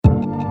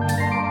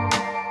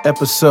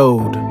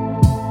episode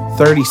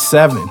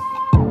 37.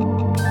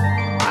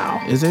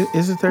 Wow. Is it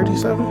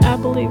 37? I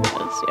believe it is, yeah.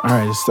 All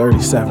right, it's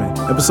 37.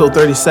 Episode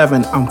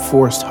 37, I'm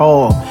Forrest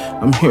Hall.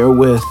 I'm here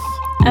with...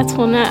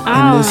 Antoinette.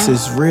 And this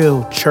is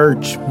Real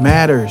Church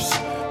Matters,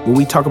 where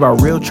we talk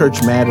about real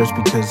church matters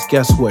because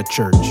guess what,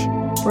 church?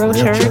 Real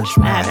church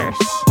matters.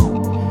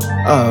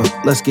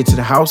 Let's get to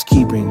the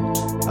housekeeping.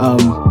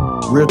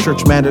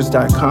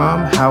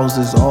 RealChurchMatters.com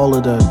houses all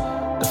of the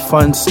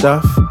fun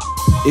stuff.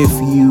 If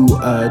you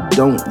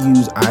don't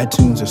use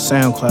iTunes or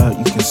SoundCloud,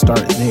 you can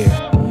start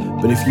there.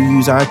 But if you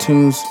use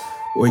iTunes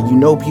or you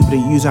know people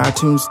that use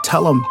iTunes,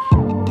 tell them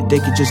that they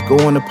could just go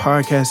on the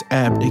podcast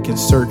app. They can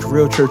search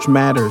Real Church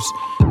Matters,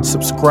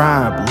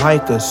 subscribe,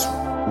 like us,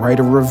 write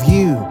a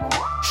review,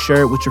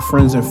 share it with your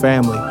friends and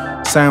family.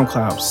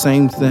 SoundCloud,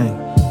 same thing.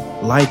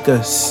 Like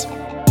us,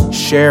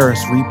 share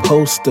us,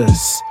 repost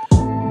us.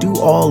 Do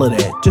all of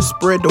that. Just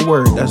spread the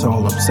word. That's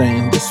all I'm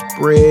saying. Just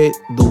spread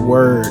the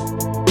word.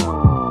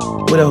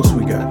 What else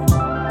we got?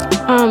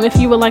 If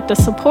you would like to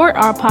support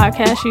our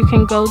podcast, you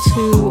can go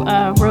to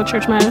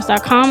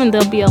realchurchmatters.com and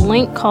there'll be a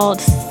link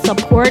called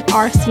Support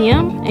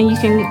RCM,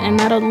 and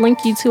that'll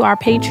link you to our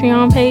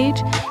Patreon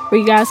page where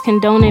you guys can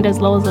donate as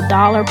low as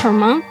 $1 per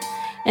month.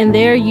 And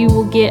there you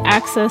will get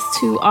access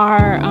to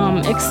our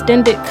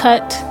extended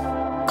cut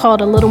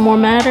called A Little More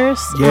Matters.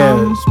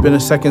 Yeah, it's been a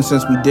second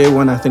since we did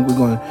one. I think we're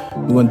going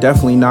to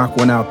definitely knock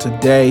one out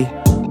today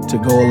to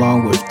go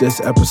along with this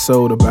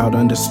episode about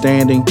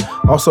understanding.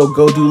 Also,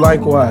 go do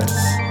likewise.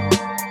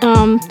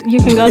 You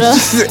can go to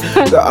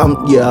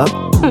yeah.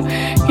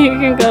 You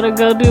can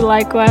go do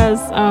likewise,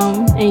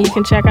 and you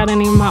can check out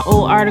any of my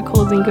old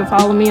articles, and you can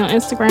follow me on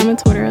Instagram and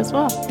Twitter as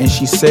well. And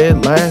she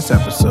said last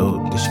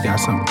episode that she got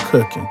something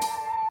cooking.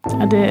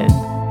 I did.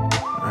 All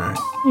right.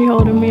 You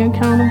holding me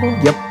accountable?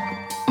 Yep.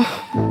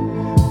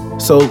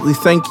 So we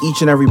thank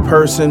each and every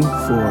person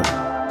for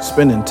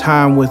spending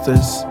time with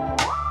us.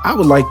 I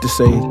would like to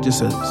say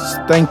just a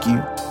thank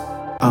you.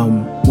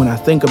 When I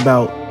think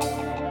about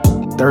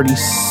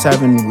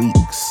 37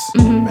 weeks,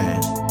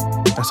 man,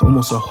 that's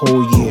almost a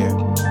whole year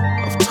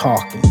of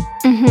talking.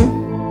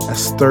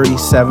 That's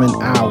 37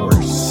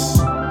 hours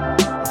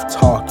of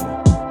talking.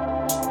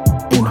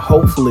 And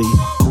hopefully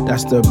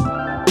that's the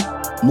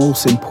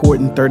most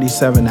important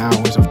 37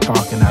 hours of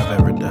talking I've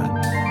ever done.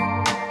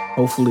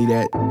 Hopefully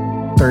that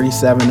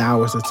 37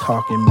 hours of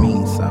talking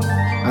means something.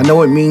 I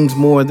know it means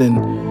more than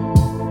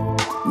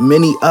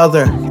many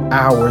other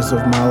hours of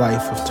my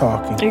life of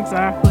talking.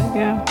 Exactly,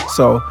 yeah.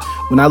 So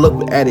when I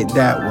look at it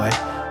that way,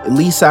 at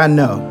least I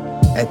know,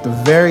 at the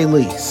very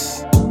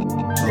least,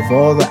 of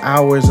all the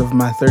hours of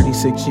my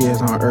 36 years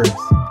on earth,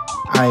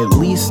 I at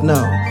least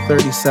know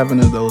 37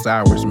 of those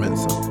hours meant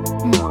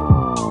something.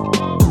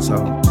 So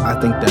I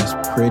think that's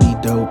pretty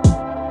dope.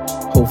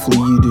 Hopefully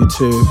you do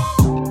too.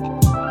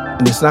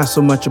 And it's not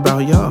so much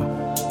about y'all.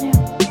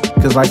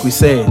 Because like we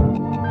said,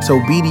 it's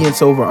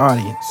obedience over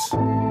audience.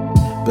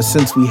 But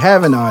since we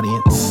have an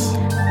audience,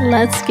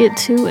 let's get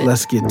to it.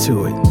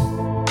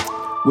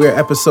 We're at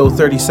episode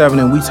 37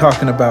 and we're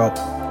talking about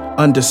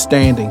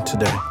understanding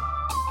today.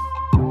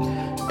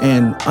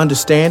 And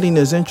understanding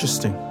is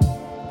interesting.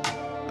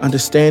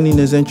 Understanding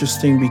is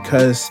interesting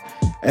because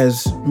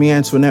as me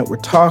and Antoinette were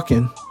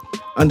talking,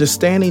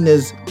 understanding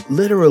is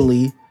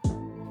literally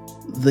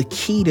the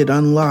key that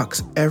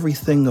unlocks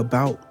everything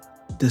about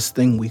this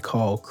thing we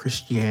call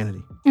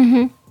Christianity.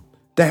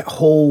 That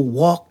whole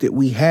walk that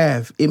we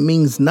have, it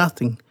means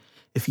nothing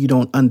if you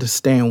don't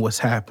understand what's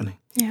happening.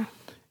 Yeah.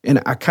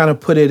 And I kind of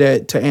put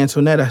it to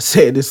Antoinette, I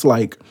said it's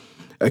like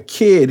a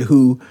kid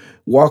who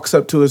walks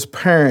up to his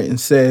parent and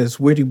says,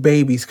 "Where do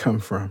babies come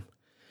from?"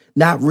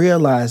 Not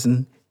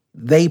realizing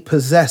they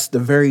possess the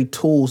very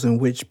tools in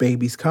which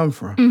babies come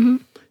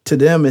from. To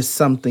them, it's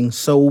something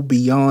so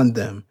beyond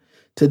them.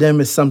 To them,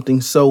 it's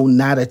something so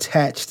not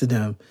attached to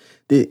them.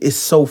 It's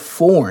so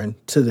foreign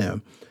to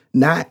them.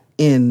 Not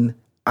in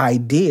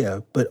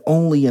idea, but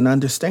only in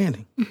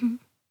understanding.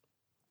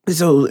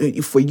 So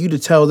for you to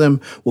tell them,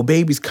 well,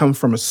 babies come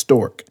from a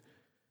stork,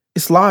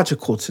 it's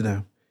logical to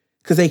them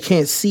because they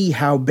can't see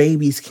how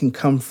babies can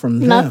come from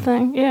them.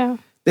 Nothing, yeah.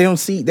 They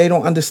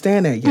don't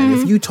understand that yet.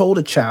 If you told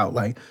a child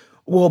like,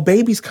 well,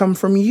 babies come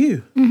from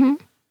you.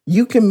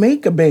 You can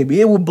make a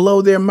baby. It will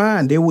blow their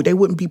mind. They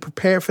wouldn't be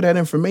prepared for that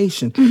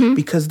information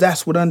because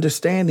that's what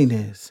understanding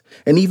is.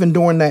 And even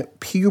during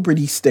that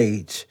puberty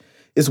stage,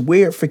 it's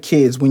weird for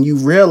kids when you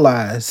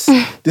realize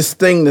this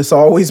thing that's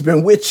always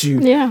been with you,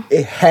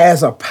 it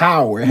has a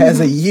power, it has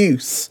a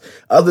use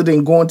other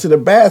than going to the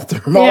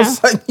bathroom. All of a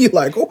sudden you're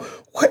like, oh,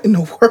 what in the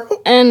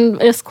world?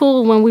 And it's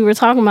cool when we were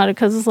talking about it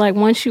because it's like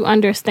once you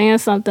understand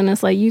something,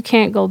 it's like you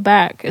can't go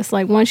back. It's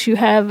like once you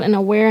have an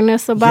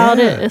awareness about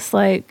it, it's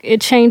like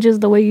it changes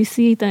the way you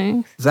see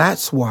things.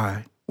 That's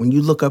why when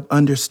you look up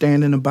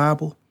understanding the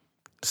Bible,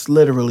 it's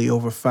literally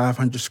over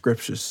 500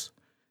 scriptures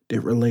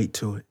that relate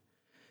to it.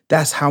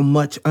 That's how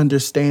much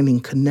understanding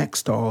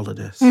connects to all of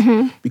this.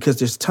 Because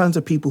there's tons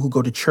of people who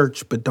go to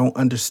church but don't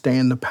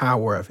understand the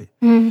power of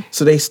it.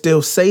 So they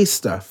still say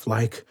stuff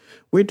like,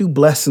 where do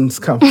blessings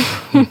come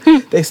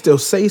from? They still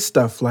say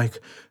stuff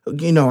like,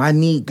 I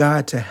need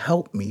God to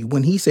help me.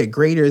 When he said,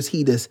 greater is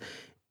he that's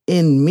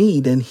in me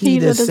than he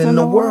that's in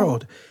the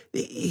world.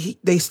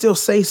 They still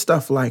say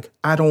stuff like,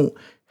 I don't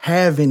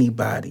have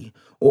anybody,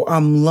 or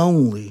I'm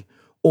lonely,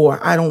 or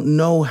I don't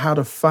know how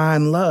to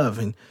find love.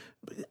 And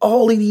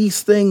all of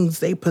these things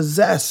they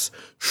possess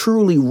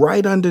truly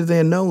right under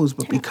their nose,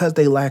 but because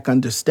they lack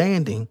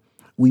understanding,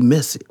 we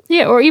miss it.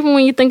 Yeah, or even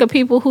when you think of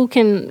people who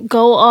can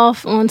go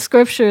off on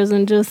scriptures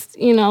and just,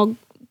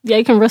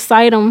 they can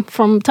recite them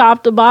from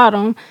top to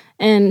bottom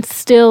and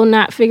still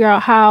not figure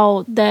out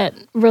how that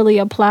really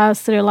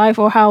applies to their life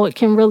or how it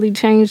can really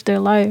change their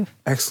life.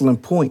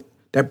 Excellent point.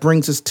 That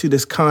brings us to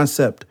this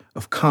concept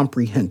of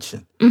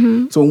comprehension.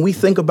 So when we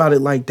think about it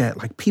like that,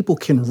 like people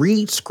can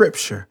read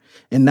scripture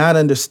and not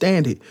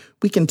understand it,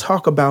 we can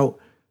talk about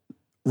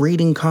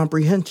reading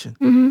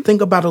comprehension.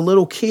 Think about a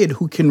little kid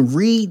who can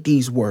read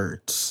these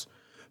words,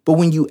 but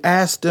when you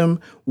ask them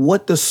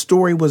what the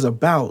story was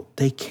about,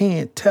 they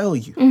can't tell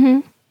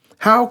you.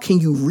 How can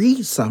you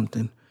read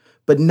something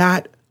but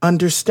not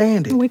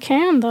understand it? We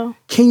can, though.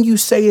 Can you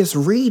say it's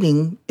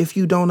reading if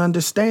you don't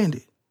understand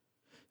it?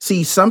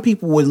 See, some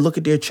people would look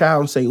at their child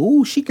and say,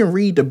 ooh, she can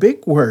read the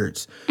big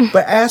words,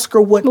 but ask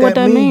her what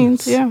that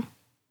means. Yeah.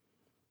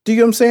 Do you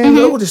know what I'm saying?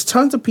 No, there's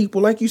tons of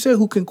people, like you said,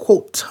 who can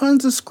quote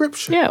tons of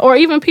scripture. Yeah, or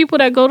even people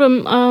that go to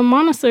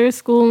monastery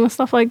school and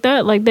stuff like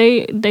that. Like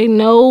they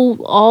know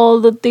all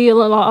the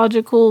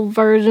theological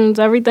versions,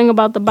 everything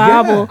about the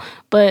Bible,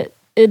 but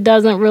it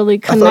doesn't really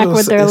connect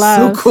with their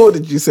lives. It's so cool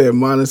that you said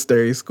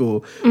monastery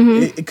school,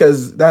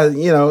 because that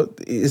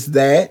is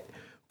that.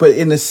 But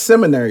in the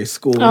seminary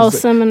schools,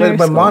 seminary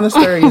but school.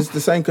 Monastery is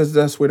the same because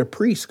that's where the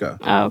priests go.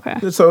 Oh,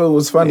 okay. So it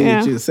was funny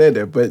that you said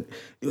that. But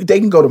they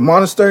can go to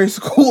monastery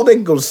school, they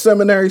can go to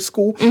seminary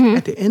school.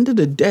 At the end of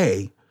the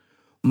day,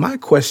 my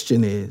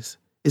question is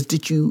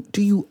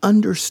do you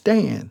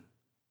understand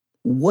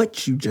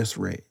what you just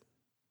read?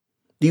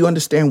 Do you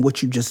understand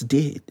what you just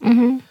did?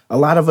 A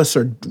lot of us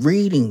are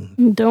reading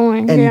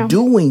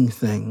doing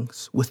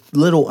things with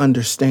little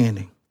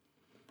understanding.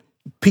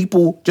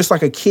 People, just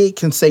like a kid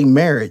can say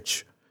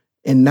marriage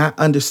and not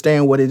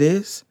understand what it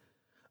is,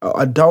 an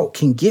adult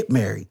can get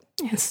married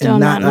and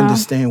not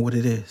understand what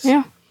it is.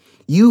 Yeah.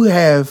 You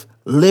have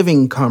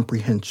living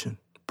comprehension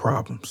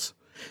problems.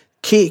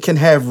 Kid can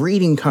have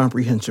reading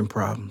comprehension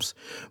problems,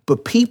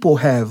 but people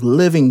have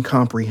living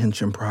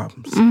comprehension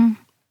problems.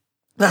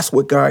 That's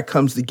what God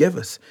comes to give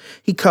us.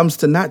 He comes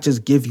to not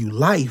just give you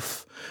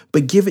life,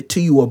 but give it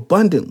to you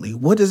abundantly.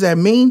 What does that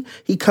mean?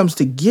 He comes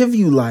to give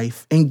you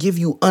life and give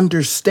you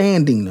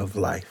understanding of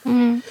life.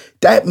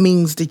 That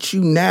means that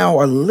you now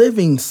are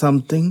living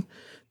something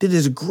that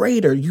is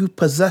greater. You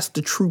possess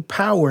the true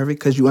power of it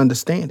because you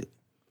understand it.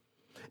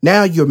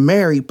 Now you're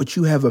married, but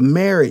you have a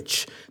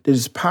marriage that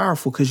is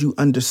powerful because you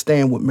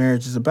understand what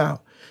marriage is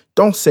about.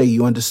 Don't say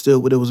you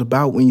understood what it was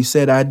about when you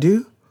said I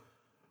do,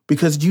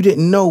 because you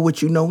didn't know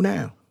what you know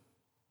now.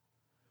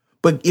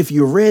 But if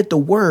you read the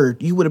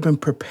word, you would have been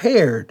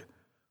prepared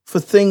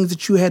for things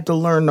that you had to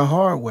learn the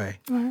hard way,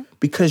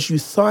 because you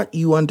thought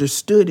you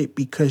understood it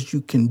because you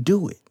can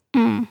do it.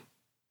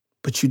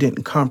 But you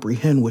didn't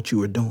comprehend what you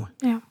were doing.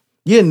 Yeah.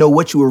 You didn't know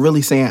what you were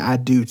really saying I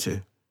do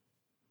to.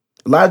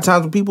 A lot of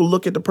times when people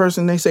look at the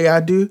person, they say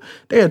I do,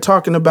 they are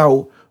talking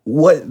about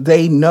what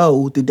they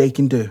know that they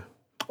can do.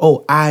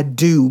 Oh, I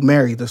do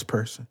marry this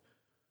person.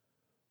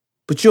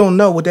 But you don't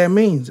know what that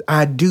means.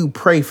 I do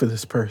pray for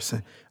this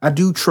person. I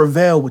do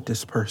travail with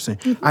this person.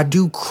 I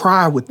do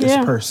cry with this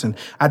person.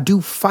 I do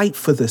fight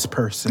for this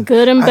person.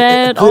 Good and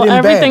bad,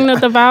 everything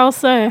that the vows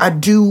say. I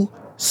do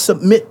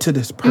submit to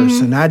this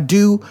person. I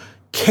do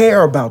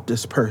care about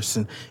this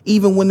person,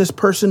 even when this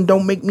person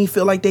don't make me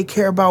feel like they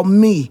care about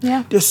me.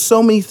 Yeah. There's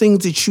so many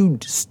things that you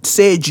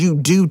said you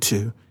do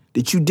to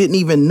that you didn't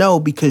even know,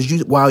 because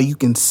while you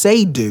can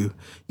say do,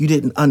 you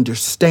didn't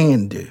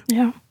understand do.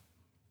 Yeah.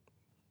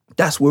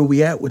 That's where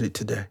we at with it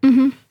today.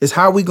 Is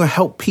how we going to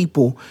help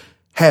people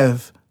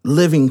have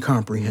living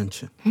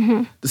comprehension.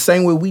 The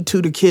same way we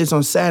tutor kids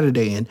on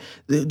Saturday, and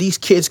these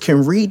kids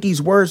can read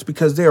these words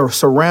because they are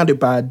surrounded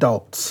by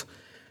adults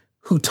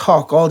who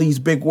talk all these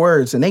big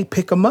words and they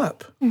pick them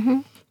up.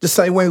 The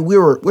same way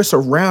we're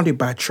surrounded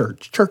by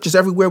churches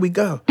everywhere we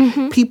go.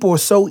 People are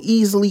so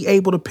easily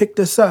able to pick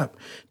this up.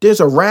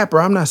 There's a rapper,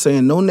 I'm not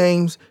saying no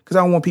names because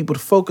I don't want people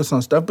to focus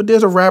on stuff, but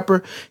there's a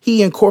rapper,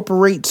 he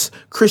incorporates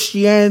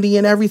Christianity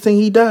in everything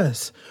he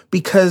does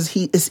because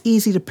it's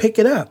easy to pick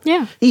it up.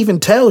 Yeah. He even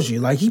tells you,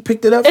 like, he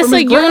picked it up from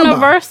his grandma. It's a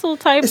universal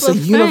type of thing.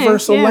 It's a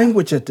universal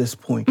language at this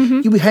point.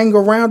 You hang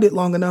around it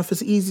long enough,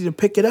 it's easy to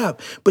pick it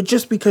up. But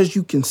just because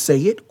you can say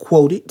it,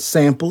 quote it,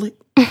 sample it,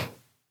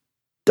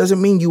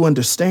 doesn't mean you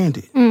understand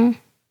it.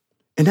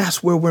 And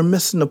that's where we're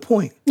missing the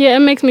point. Yeah,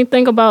 it makes me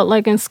think about,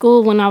 like, in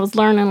school when I was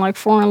learning, like,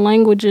 foreign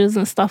languages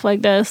and stuff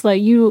like that. It's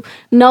like you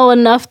know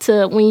enough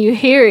to, when you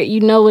hear it, you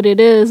know what it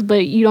is,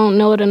 but you don't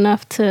know it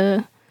enough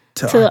to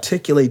to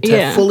articulate, to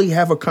yeah. fully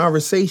have a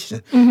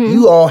conversation.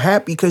 You all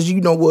happy because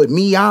you know what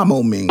me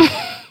amo means.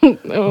 But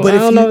I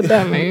don't know what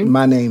that means.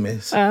 My name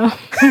is.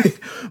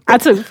 I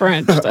took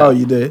French. Though. Oh,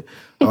 you did?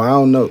 Oh, I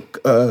don't know.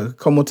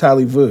 Comment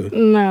allez-vous?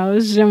 No,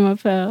 it's Je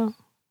m'appelle.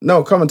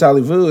 No, comment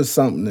allez-vous is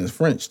something that's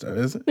French, though,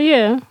 is it?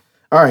 Yeah.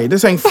 All right,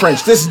 this ain't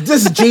French. This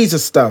is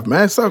Jesus stuff,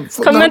 man.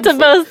 Comment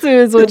allez-vous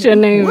is what your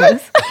name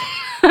is.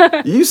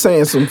 You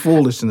saying some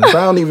foolishness.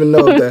 I don't even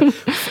know that.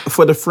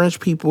 For the French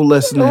people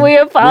listening, We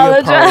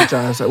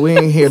apologize. We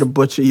ain't here to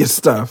butcher your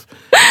stuff.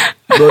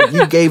 But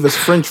you gave us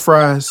French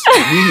fries.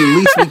 The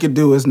least we could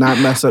do is not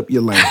mess up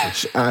your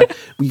language.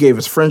 We gave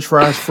us French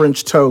fries,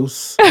 French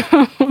toast.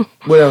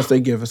 What else they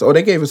give us? Oh,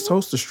 they gave us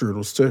toaster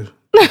strudels, too.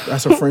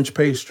 That's a French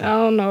pastry. I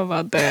don't know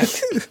about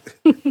that.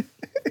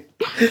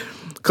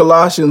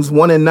 Colossians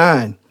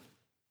 1:9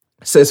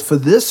 says, "For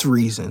this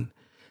reason,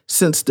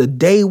 since the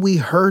day we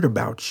heard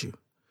about you,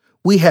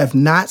 we have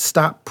not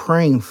stopped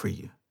praying for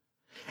you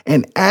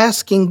and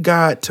asking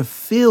God to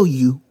fill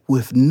you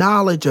with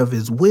knowledge of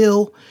his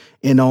will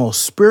in all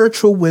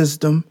spiritual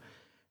wisdom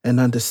and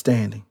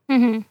understanding."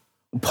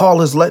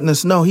 Paul is letting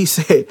us know, he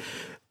said,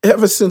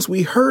 ever since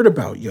we heard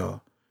about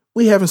y'all,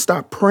 we haven't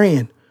stopped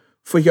praying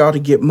for y'all to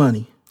get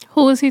money.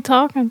 Who is he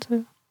talking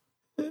to?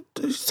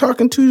 He's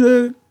talking to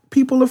the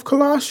people of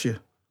Colossia.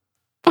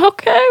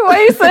 Okay,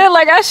 why you say it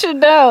like I should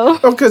know?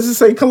 Oh, because it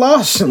say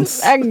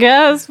Colossians. I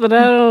guess, but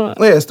I don't.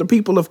 Yes, the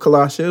people of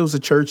Colossia. It was a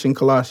church in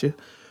Colossia.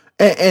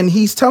 And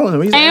he's telling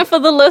them. And for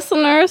the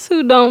listeners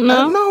who don't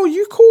know. No,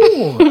 you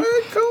cool.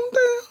 Calm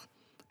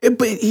down.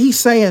 But he's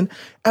saying,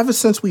 ever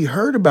since we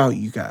heard about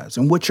you guys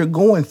and what you're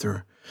going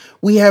through,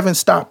 we haven't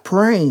stopped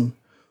praying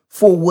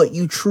for what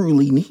you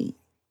truly need.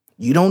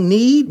 You don't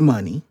need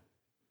money.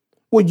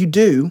 Well, you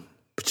do,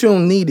 but you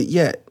don't need it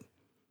yet.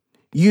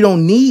 You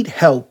don't need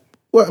help.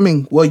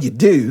 Well, you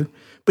do,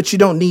 but you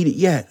don't need it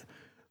yet.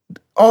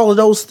 All of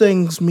those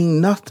things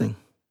mean nothing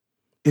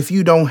if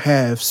you don't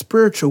have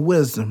spiritual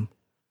wisdom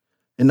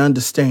and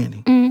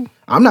understanding.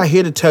 I'm not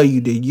here to tell you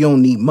that you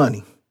don't need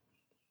money.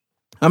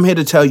 I'm here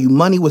to tell you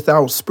money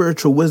without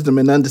spiritual wisdom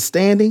and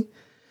understanding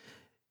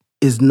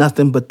is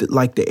nothing but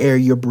like the air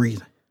you're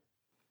breathing.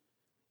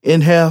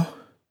 Inhale,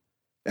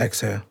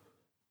 exhale.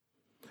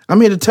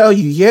 I'm here to tell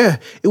you, yeah,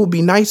 it would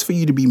be nice for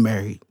you to be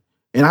married.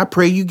 And I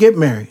pray you get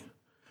married.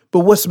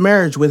 But what's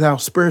marriage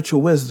without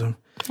spiritual wisdom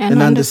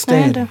and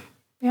understanding?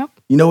 Yep.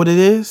 You know what it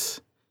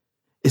is?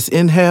 It's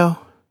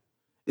inhale,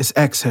 it's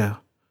exhale.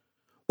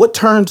 What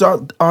turns are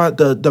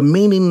the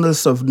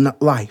meaningless of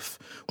life?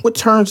 What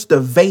turns the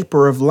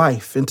vapor of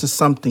life into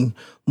something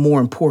more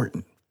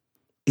important?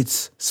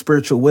 It's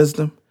spiritual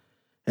wisdom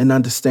and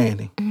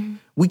understanding.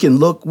 We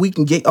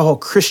can get all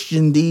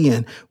Christian-y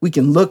and we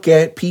can look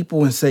at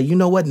people and say, you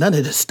know what? None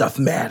of this stuff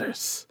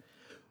matters.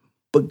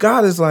 But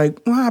God is like,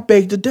 well, I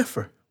beg to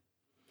differ.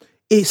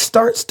 It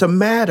starts to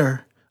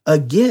matter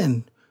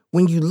again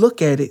when you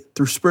look at it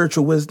through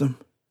spiritual wisdom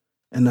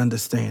and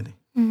understanding.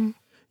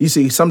 You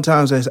see,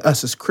 sometimes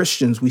as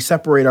Christians, we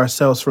separate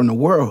ourselves from the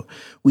world.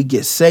 We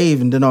get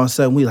saved and then all of a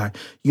sudden we like,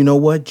 you know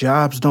what?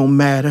 Jobs don't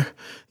matter.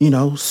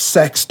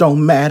 Sex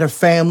don't matter.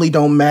 Family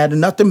don't matter.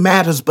 Nothing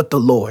matters but the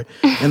Lord.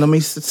 And let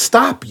me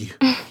stop you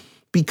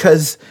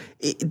because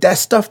that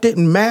stuff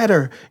didn't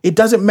matter. It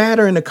doesn't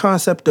matter in the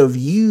concept of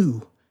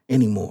you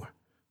anymore,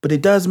 but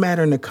it does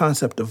matter in the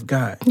concept of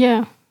God.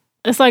 Yeah.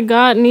 It's like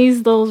God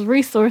needs those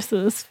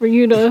resources for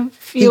you to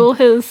fuel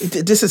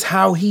this is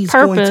how he's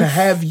purpose. Going to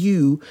have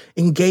you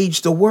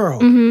engage the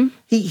world.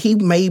 He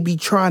may be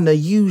trying to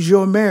use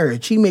your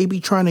marriage. He may be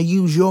trying to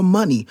use your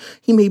money.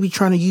 He may be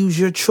trying to use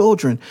your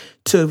children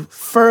to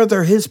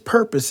further his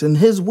purpose and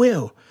his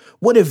will.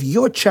 What if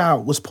your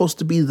child was supposed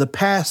to be the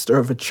pastor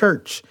of a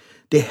church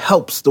that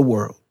helps the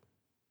world?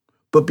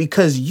 But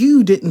because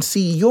you didn't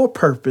see your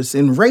purpose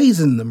in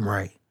raising them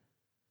right,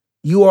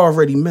 you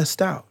already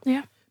missed out.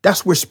 Yeah.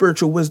 That's where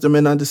spiritual wisdom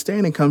and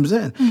understanding comes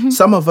in.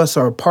 Some of us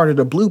are a part of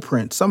the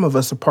blueprint. Some of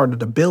us are part of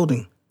the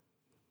building.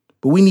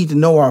 But we need to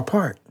know our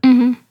part.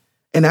 And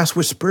that's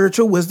where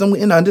spiritual wisdom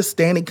and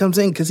understanding comes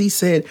in, because he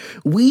said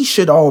we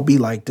should all be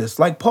like this.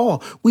 Like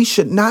Paul, we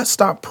should not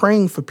stop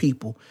praying for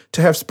people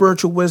to have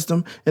spiritual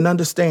wisdom and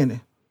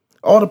understanding.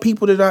 All the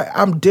people that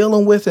I'm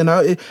dealing with and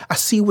I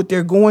see what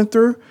they're going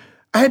through,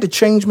 I had to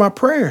change my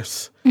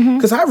prayers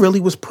because I really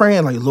was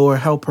praying like, Lord,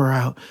 help her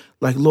out.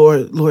 Like,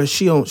 Lord,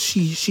 she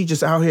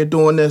just out here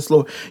doing this.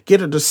 Lord,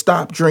 get her to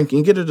stop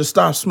drinking, get her to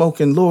stop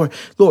smoking. Lord,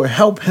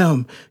 help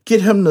him,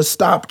 get him to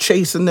stop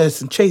chasing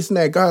this and chasing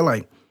that. God,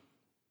 like,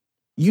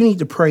 you need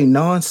to pray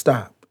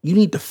nonstop. You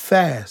need to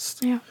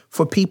fast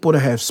for people to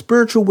have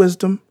spiritual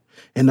wisdom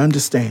and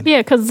understanding.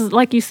 Yeah, because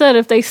like you said,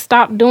 if they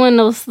stop doing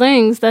those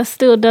things, that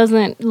still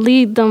doesn't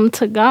lead them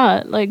to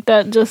God. Like,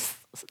 that just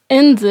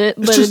ends it,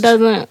 but it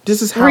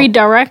doesn't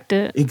redirect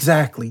it.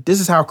 Exactly.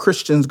 This is how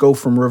Christians go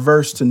from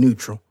reverse to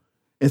neutral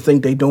and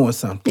think they doing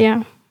something.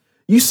 Yeah.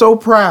 You so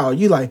proud.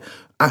 You like,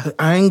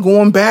 I ain't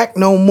going back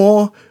no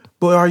more,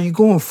 but are you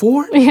going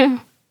forward? Yeah.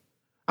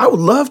 I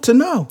would love to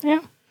know. Yeah.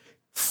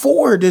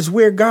 Forward is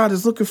where God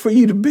is looking for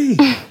you to be.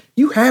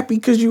 You happy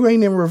because you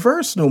ain't in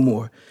reverse no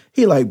more.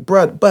 He like,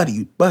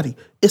 buddy,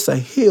 it's a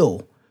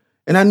hill.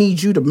 And I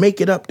need you to make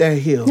it up that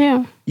hill.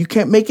 Yeah. You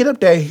can't make it up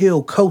that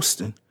hill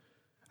coasting.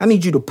 I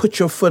need you to put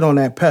your foot on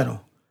that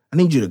pedal. I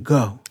need you to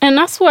go. And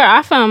that's where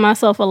I found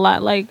myself a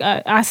lot. Like,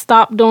 I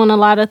stopped doing a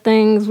lot of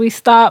things. We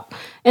stopped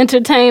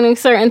entertaining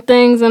certain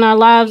things in our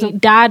lives and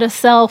die to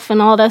self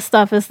and all that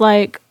stuff. It's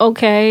like,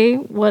 okay,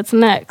 what's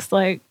next?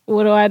 Like,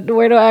 where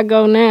do I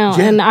go now?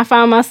 Yeah. And I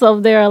found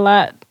myself there a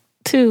lot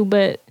too,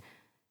 but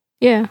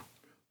yeah.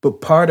 But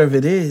part of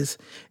it is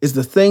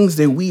the things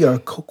that we are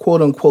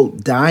quote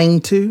unquote dying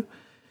to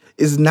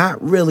is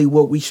not really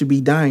what we should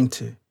be dying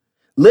to.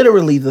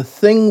 Literally, the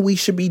thing we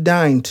should be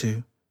dying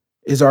to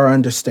is our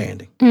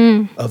understanding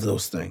of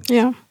those things.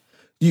 Yeah.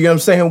 You know what I'm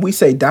saying? We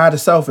say die to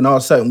self and all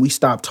of a sudden we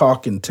stop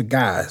talking to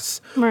guys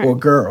or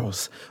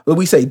girls. But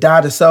we say die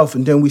to self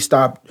and then we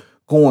stop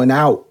going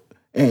out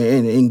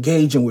and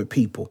engaging with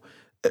people.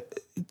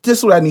 This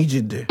is what I need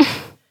you to do.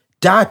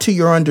 Die to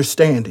your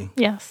understanding.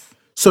 Yes.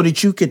 So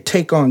that you could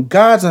take on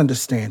God's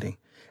understanding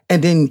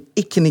and then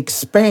it can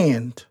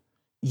expand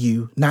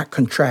you, not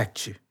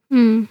contract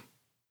you.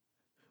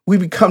 We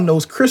become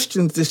those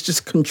Christians that's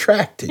just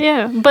contracted.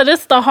 Yeah, but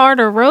it's the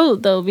harder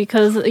road, though,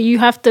 because you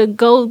have to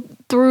go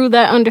through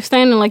that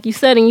understanding, like you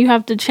said, and you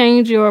have to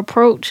change your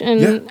approach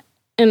in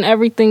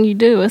everything you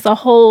do. It's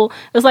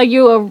like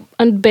you're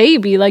a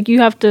baby. Like, you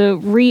have to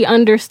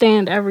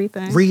re-understand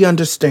everything.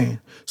 Re-understand.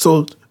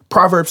 So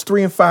Proverbs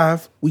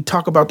 3:5, we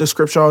talk about this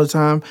scripture all the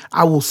time.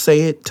 I will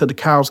say it till the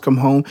cows come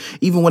home.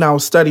 Even when I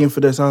was studying for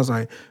this, I was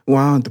like, well,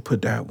 I don't have to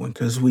put that one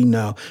because we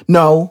know.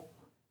 No.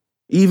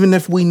 Even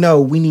if we know,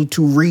 we need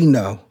to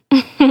renew,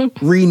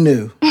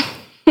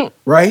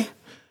 right?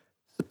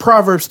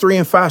 Proverbs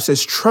 3:5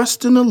 says,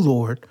 trust in the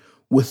Lord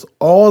with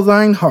all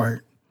thine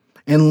heart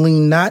and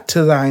lean not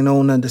to thine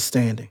own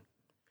understanding.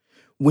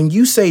 When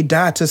you say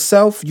die to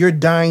self, you're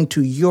dying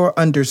to your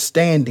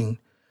understanding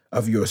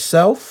of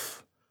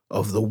yourself,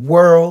 of the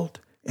world,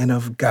 and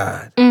of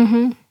God.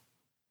 Mm-hmm.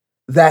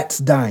 That's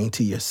dying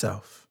to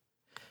yourself.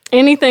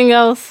 Anything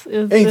else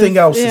is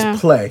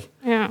play.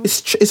 Yeah.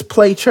 It's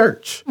play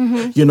church.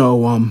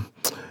 Mm-hmm.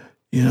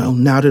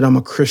 Now that I'm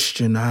a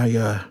Christian,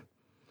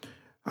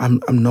 I'm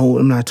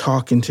not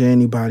talking to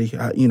anybody.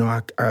 I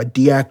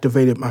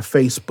deactivated my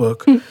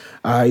Facebook.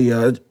 I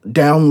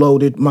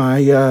downloaded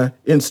my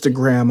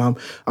Instagram.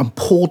 I'm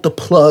pulled the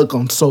plug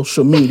on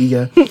social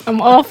media.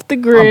 I'm off the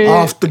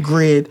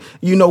grid.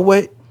 You know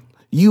what?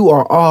 You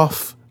are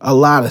off a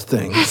lot of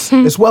things,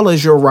 as well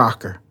as your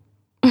rocker.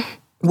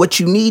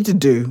 What you need to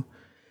do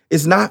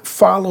is not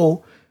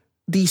follow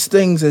these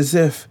things as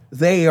if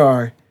they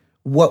are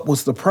what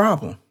was the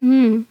problem.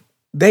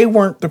 They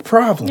weren't the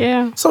problem.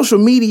 Yeah. Social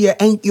media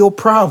ain't your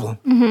problem.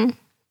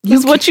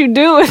 It's what you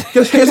do.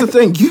 Because here's the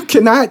thing. You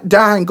cannot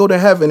die and go to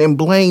heaven and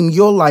blame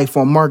your life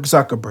on Mark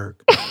Zuckerberg.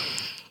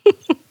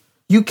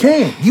 You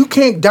can't. You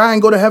can't die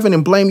and go to heaven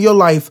and blame your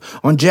life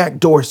on Jack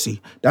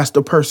Dorsey. That's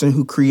the person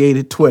who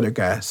created Twitter,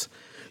 guys.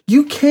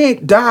 You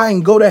can't die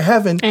and go to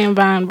heaven. And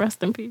Vine,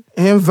 rest in peace.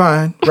 And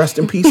Vine, rest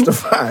in peace to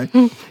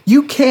Vine.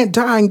 You can't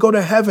die and go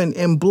to heaven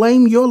and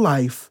blame your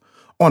life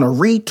on a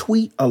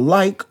retweet, a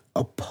like,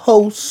 a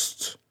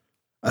post,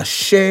 a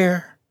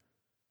share,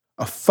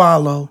 a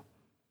follow.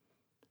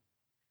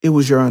 It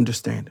was your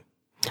understanding.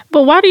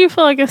 But why do you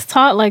feel like it's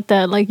taught like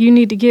that? Like, you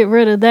need to get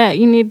rid of that.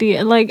 You need to,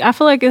 I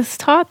feel like it's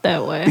taught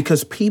that way.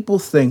 Because people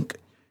think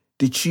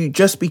that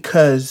just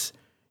because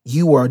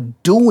you are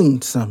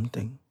doing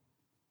something,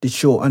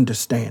 that you'll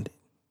understand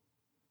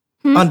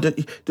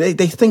it.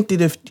 They think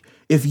that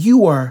if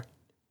you are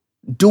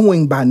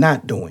doing by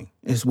not doing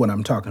is what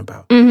I'm talking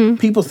about. Mm-hmm.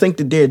 People think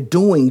that they're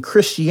doing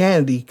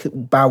Christianity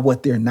by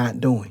what they're not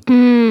doing.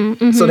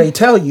 Mm-hmm. So they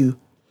tell you,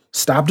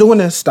 stop doing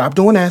this, stop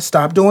doing that,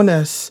 stop doing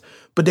this.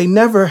 But they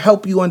never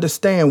help you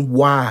understand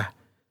why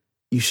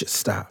you should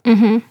stop.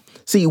 Mm-hmm.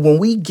 See, when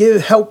we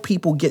help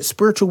people get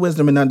spiritual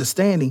wisdom and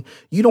understanding,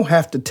 you don't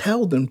have to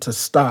tell them to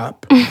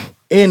stop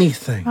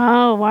anything.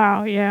 Oh,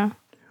 wow, yeah.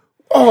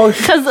 Oh,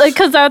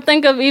 because I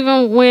think of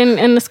even when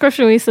in the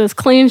scripture he says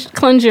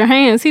cleanse your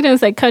hands. He didn't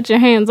say cut your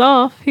hands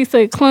off. He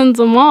said cleanse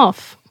them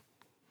off.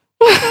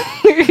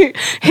 he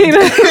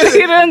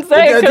didn't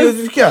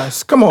say.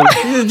 Yes, come on,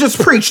 just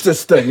preach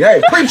this thing.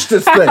 Hey, preach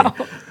this thing.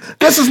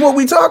 This is what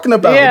we talking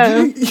about.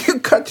 Yeah. You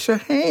cut your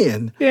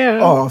hand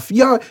off.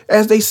 Y'all,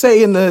 as they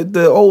say in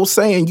the old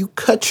saying, you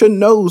cut your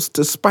nose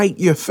to spite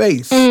your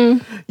face.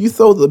 You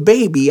throw the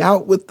baby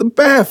out with the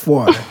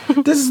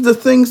bathwater. This is the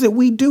things that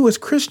we do as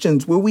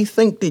Christians, where we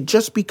think that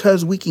just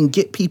because we can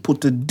get people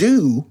to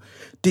do,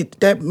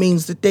 that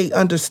means that they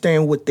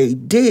understand what they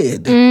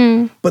did.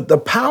 But the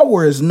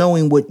power is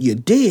knowing what you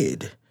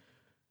did.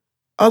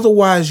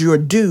 Otherwise, your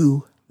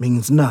do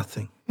means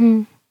nothing.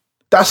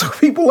 That's where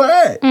people are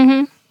at.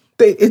 Mm-hmm.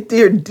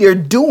 They're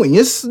doing.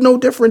 It's no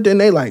different than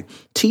they like,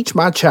 teach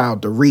my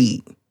child to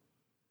read.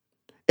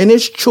 And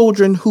it's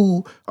children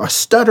who are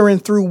stuttering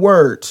through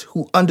words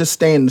who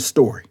understand the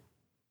story.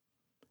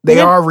 They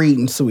are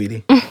reading,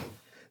 sweetie.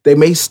 They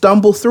may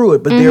stumble through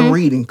it, but they're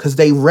reading because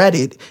they read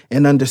it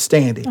and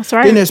understand it. That's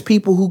right. Then there's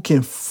people who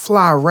can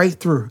fly right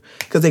through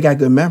because they got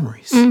good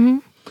memories.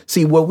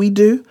 See, what we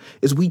do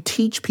is we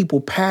teach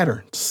people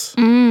patterns.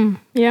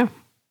 Yeah.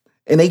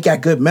 And they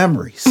got good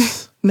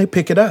memories. And they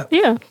pick it up.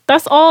 Yeah.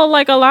 That's all,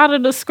 like, a lot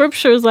of the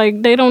scriptures,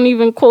 like, they don't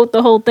even quote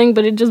the whole thing,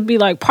 but it just be,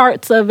 like,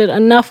 parts of it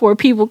enough where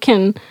people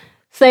can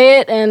say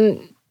it.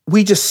 And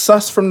we just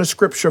suss from the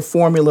scripture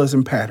formulas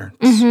and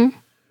patterns.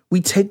 We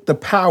take the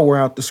power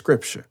out the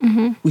scripture.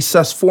 We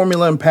suss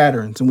formula and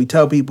patterns, and we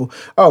tell people,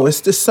 oh,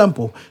 it's this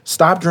simple.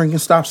 Stop drinking,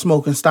 stop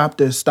smoking, stop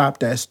this, stop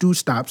that,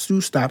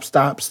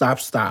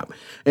 stop.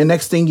 And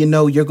next thing you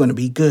know, you're going to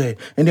be good.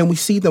 And then we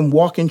see them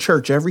walk in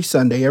church every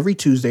Sunday, every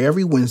Tuesday,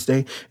 every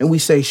Wednesday, and we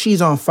say,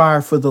 she's on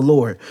fire for the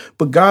Lord.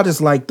 But God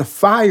is like, the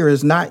fire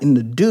is not in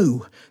the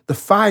do. The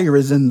fire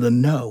is in the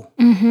know.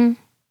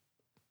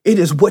 It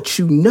is what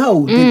you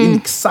know that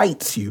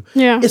excites you.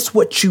 Yeah. It's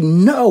what you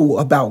know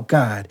about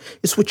God.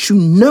 It's what you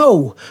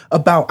know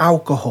about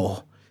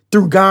alcohol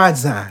through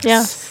God's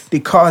eyes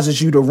that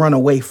causes you to run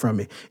away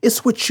from it.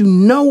 It's what you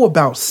know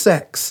about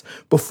sex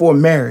before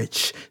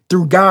marriage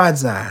through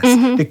God's eyes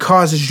that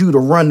causes you to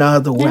run the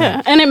other way.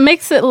 Yeah, and it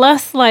makes it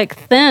less, like,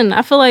 thin.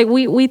 I feel like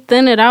we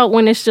thin it out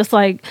when it's just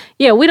like,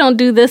 yeah, we don't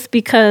do this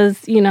because,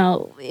 you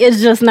know,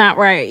 it's just not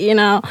right, you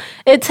know.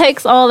 It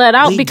takes all that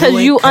out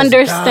because you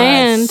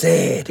understand.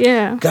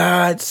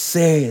 God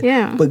said.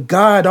 Yeah. But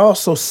God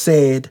also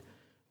said,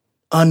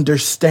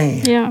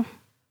 understand. Yeah.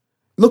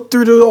 Look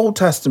through the Old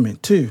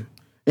Testament, too.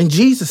 And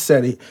Jesus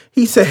said it.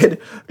 He said,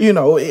 you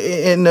know,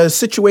 in a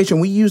situation,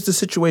 we used the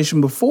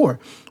situation before,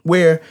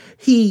 where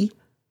he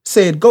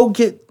said, go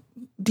get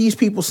these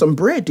people some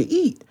bread to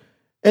eat.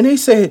 And they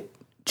said,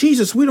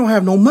 Jesus, we don't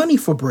have no money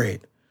for bread.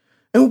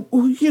 And,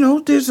 you know,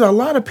 there's a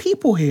lot of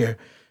people here.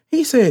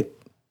 He said,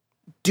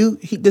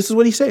 this is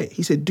what he said.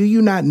 He said, do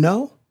you not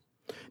know?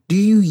 Do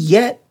you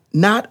yet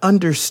not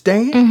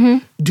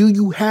understand? Do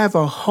you have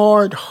a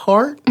hard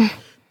heart?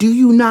 Do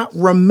you not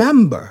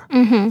remember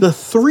the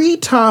 3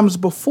 times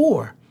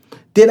before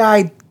that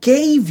I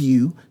gave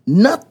you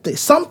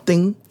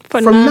something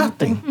from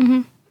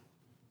nothing?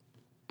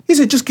 He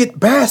said, just get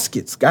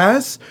baskets,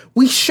 guys.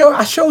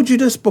 I showed you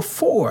this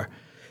before,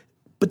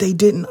 but they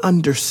didn't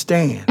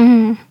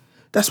understand.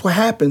 That's what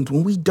happens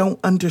when we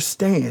don't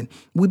understand.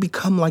 We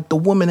become like the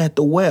woman at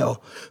the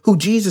well, who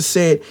Jesus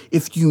said,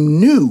 if you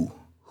knew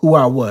who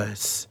I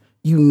was,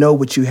 you know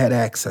what you had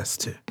access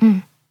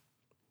to.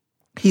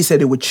 He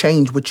said it would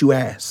change what you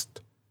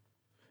asked,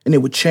 and it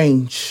would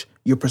change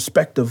your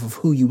perspective of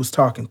who you was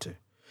talking to. A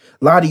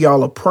lot of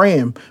y'all are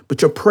praying,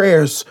 but your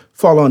prayers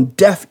fall on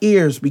deaf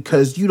ears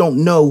because you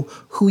don't know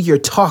who you're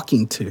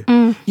talking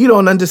to. You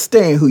don't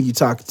understand who you're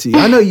talking to.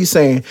 I know you're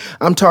saying,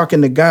 I'm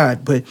talking to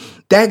God, but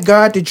that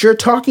God that you're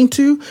talking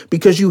to,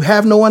 because you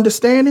have no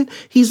understanding,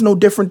 he's no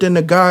different than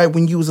the God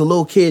when you was a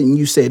little kid and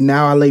you said,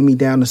 now I lay me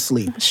down to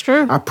sleep. That's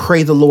true. I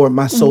pray the Lord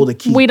my soul to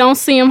keep. We don't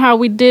see him how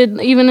we did,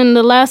 even in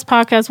the last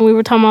podcast when we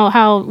were talking about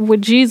how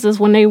with Jesus,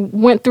 when they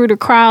went through the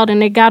crowd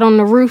and they got on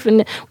the roof,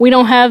 and we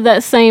don't have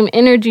that same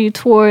energy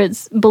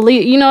towards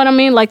belief. You know what I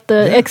mean? Like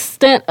the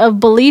extent of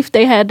belief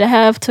they had to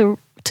have to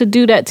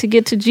do that to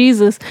get to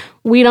Jesus.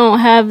 We don't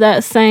have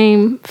that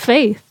same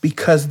faith.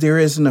 Because there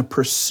isn't a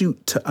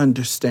pursuit to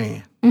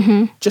understand,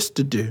 just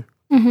to do.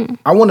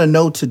 I want to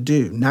know to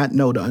do, not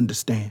know to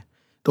understand.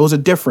 Those are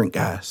different,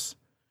 guys.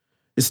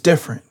 It's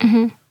different.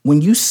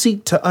 When you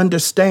seek to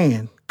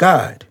understand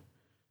God,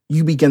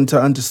 you begin to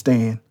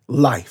understand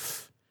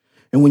life.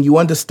 And when you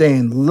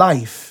understand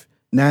life,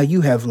 now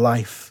you have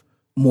life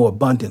more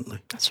abundantly.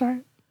 That's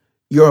right.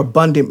 Your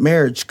abundant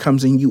marriage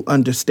comes in you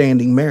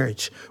understanding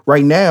marriage.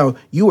 Right now,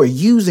 you are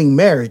using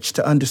marriage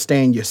to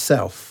understand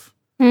yourself.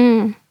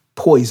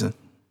 Poison.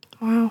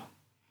 Wow.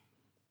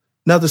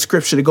 Another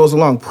scripture that goes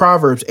along,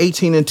 Proverbs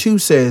 18:2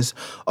 says,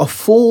 a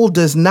fool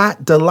does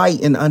not delight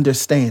in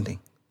understanding.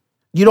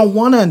 You don't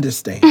want to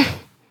understand.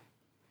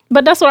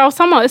 But that's what I was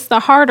talking about. It's the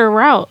harder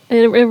route.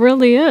 It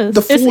really is.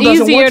 The fool it's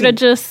doesn't easier want to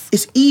just...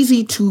 It's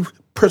easy to...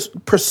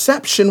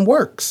 Perception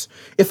works.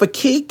 If a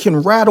kid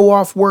can rattle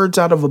off words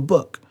out of a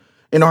book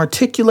and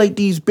articulate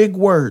these big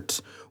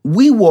words,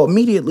 we will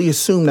immediately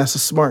assume that's a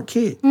smart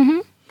kid.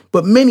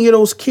 But many of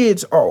those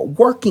kids are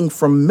working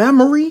from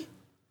memory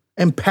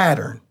and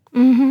pattern.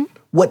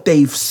 What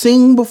they've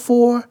seen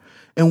before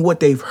and what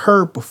they've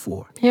heard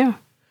before. Yeah.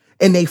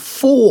 And they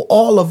fool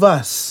all of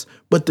us,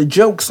 but the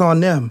joke's on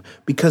them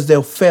because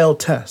they'll fail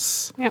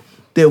tests. Yep.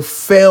 They'll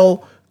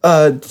fail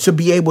to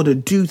be able to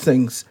do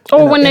things.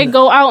 Or when they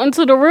go out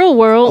into the real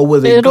world, or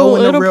when they go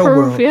in the real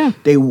world, yeah.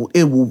 it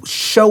will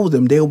show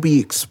them, they'll be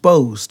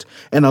exposed.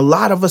 And a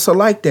lot of us are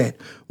like that.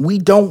 We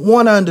don't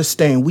want to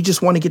understand. We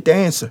just want to get the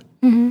answer.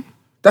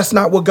 That's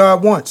not what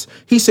God wants.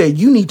 He said,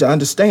 you need to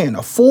understand.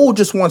 A fool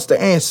just wants the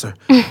answer.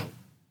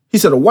 He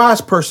said, a wise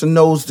person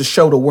knows the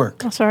show to work.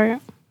 That's right.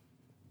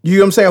 You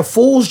know what I'm saying? A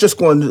fool's just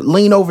going to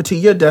lean over to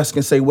your desk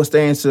and say, what's the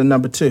answer to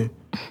number 2?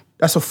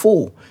 That's a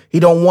fool. He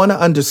don't want to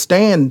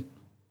understand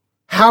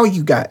how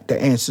you got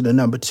the answer to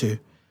number 2.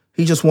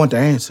 He just want the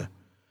answer.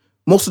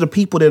 Most of the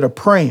people that are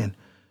praying,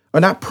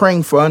 are not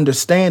praying for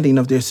understanding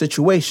of their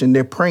situation.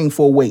 They're praying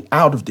for a way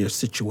out of their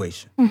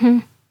situation.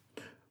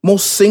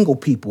 Most single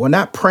people are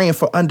not praying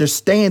for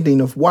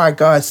understanding of why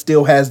God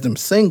still has them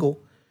single.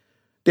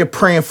 They're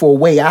praying for a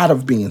way out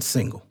of being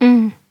single.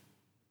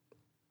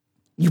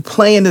 You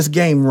playing this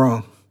game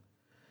wrong.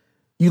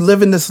 You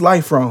living this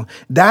life wrong.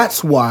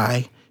 That's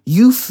why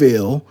you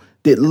feel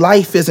that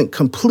life isn't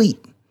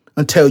complete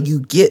until you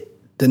get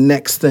the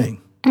next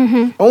thing.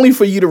 Only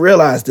for you to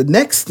realize the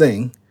next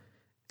thing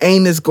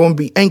ain't gonna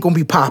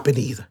be popping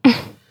either.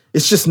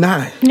 It's just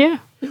not. Yeah.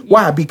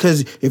 Why?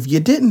 Because if you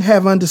didn't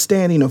have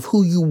understanding of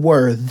who you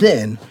were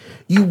then,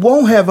 you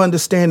won't have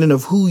understanding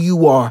of who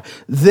you are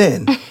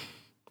then.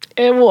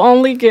 It will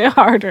only get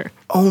harder.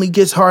 Only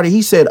gets harder.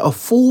 He said, a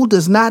fool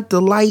does not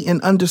delight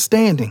in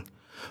understanding,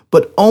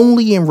 but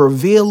only in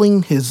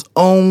revealing his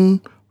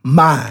own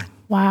mind.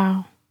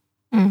 Wow.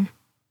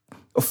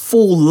 A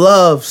fool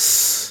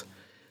loves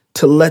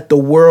to let the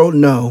world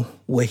know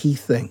what he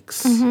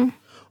thinks.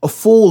 A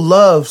fool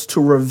loves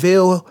to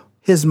reveal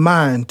his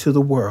mind to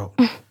the world.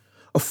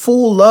 A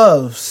fool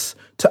loves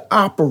to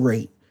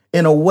operate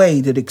in a way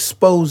that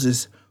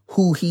exposes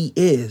who he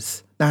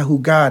is, not who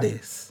God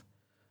is.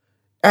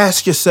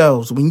 Ask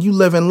yourselves, when you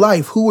live in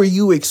life, who are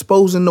you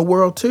exposing the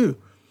world to?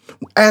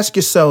 Ask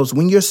yourselves,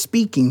 when you're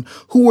speaking,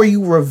 who are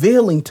you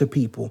revealing to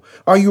people?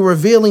 Are you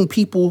revealing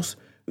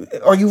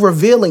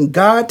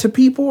God to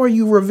people, or are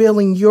you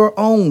revealing your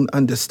own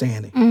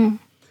understanding?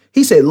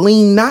 He said,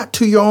 lean not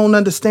to your own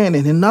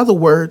understanding. In other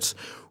words,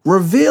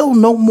 reveal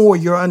no more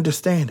your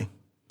understanding.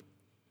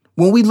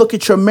 When we look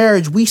at your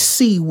marriage, we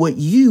see what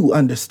you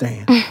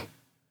understand.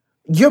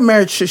 Your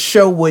marriage should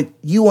show what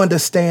you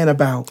understand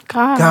about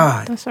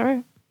God. That's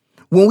right.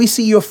 When we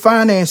see your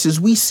finances,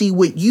 we see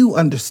what you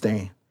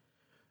understand.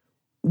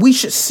 We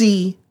should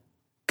see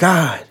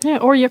God. Yeah,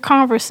 or your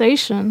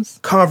conversations.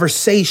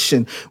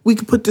 Conversation. We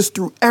can put this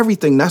through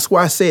everything. That's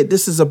why I said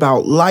this is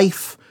about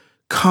life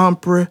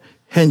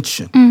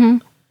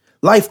comprehension.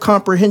 Life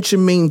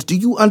comprehension means, do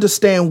you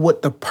understand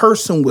what the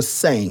person was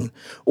saying,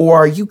 or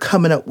are you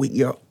coming up with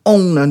your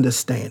own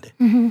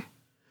understanding?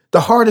 The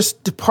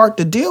hardest part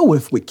to deal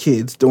with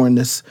kids during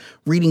this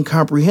reading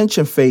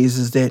comprehension phase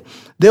is that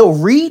they'll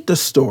read the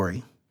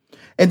story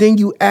and then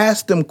you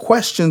ask them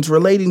questions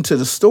relating to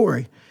the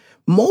story.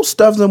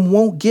 Most of them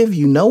won't give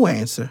you no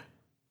answer.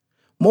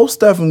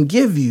 Most of them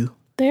give you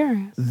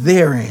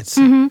their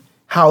answer,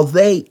 how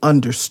they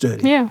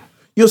understood it. Yeah.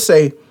 You'll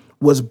say,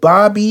 was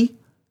Bobby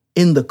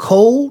in the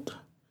cold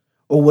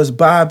or was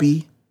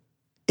Bobby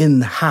in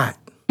the hot?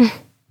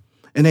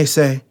 And they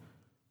say,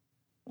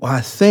 well,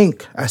 I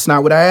think that's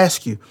not what I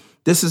ask you.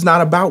 This is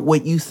not about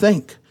what you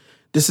think.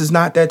 This is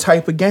not that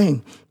type of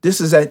game. This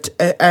is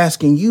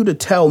asking you to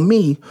tell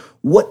me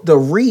what the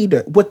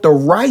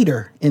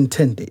writer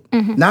intended.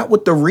 Not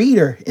what the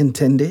reader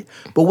intended,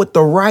 but what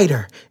the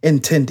writer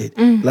intended.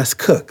 Let's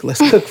cook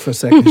for a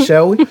second,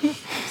 shall we?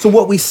 So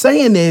what we're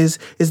saying is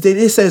that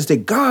it says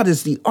that God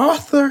is the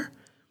author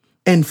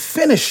and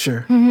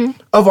finisher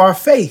of our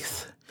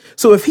faith.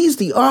 So if he's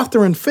the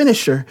author and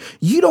finisher,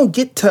 you don't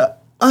get to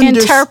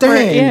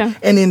understand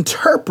and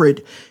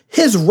interpret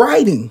his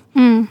writing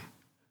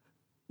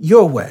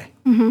your way.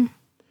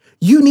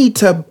 You need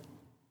to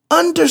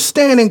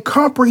understand and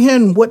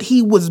comprehend what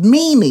he was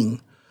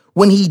meaning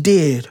when he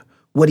did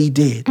what he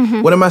did.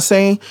 What am I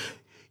saying?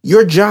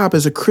 Your job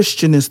as a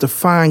Christian is to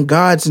find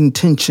God's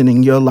intention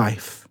in your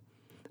life,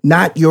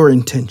 not your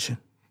intention.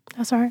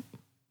 That's right.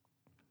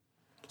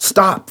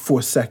 Stop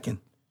for a second.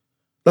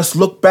 Let's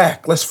look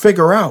back. Let's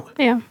figure out.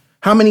 Yeah.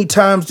 How many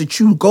times did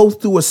you go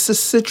through a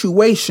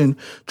situation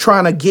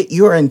trying to get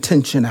your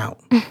intention out?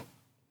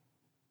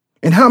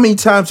 And how many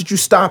times did you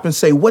stop and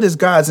say, what is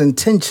God's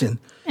intention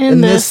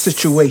in this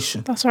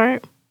situation? That's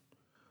right.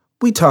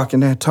 We talking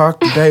that talk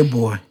today,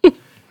 boy.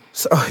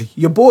 So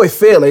your boy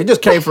Phil, he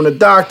just came from the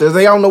doctors.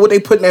 They don't know what they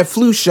put in that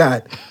flu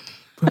shot.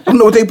 I don't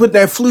know what they put in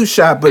that flu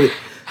shot, but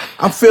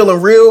I'm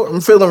feeling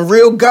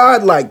real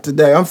God-like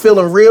today. I'm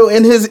feeling real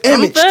in his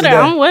image today.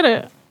 I'm with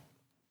it.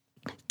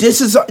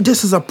 This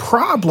is a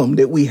problem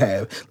that we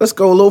have. Let's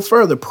go a little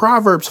further.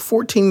 Proverbs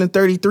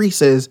 14:33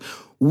 says,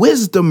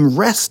 wisdom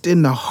rests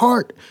in the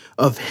heart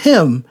of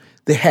him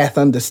that hath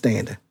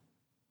understanding.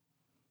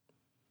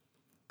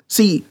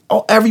 See,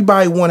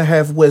 everybody want to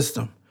have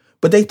wisdom,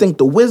 but they think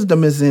the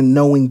wisdom is in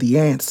knowing the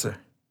answer.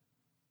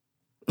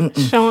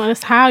 Showing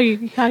us how you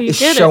it's did it.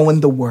 It's showing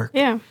the work.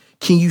 Yeah.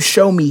 Can you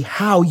show me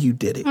how you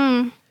did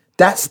it?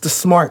 That's the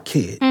smart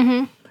kid.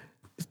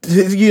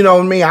 You know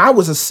what I mean? I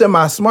was a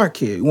semi-smart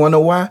kid. You want to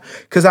know why?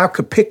 Because I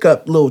could pick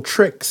up little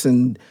tricks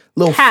and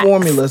little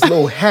formulas,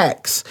 little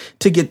hacks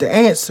to get the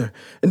answer.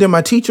 And then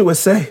my teacher would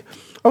say,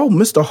 oh,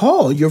 Mr.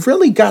 Hall, you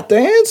really got the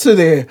answer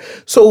there.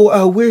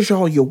 So where's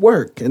all your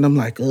work? And I'm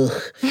like,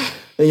 ugh.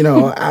 You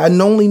know, I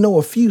only know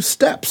a few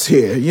steps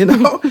here, you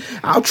know.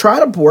 I'll try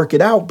to work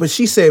it out. But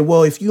she said,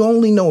 well, if you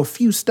only know a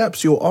few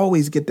steps, you'll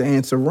always get the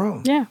answer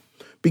wrong. Yeah.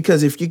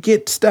 Because if you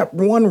get step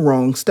 1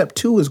 wrong, step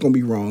 2 is going to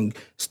be wrong.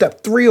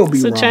 Step 3 will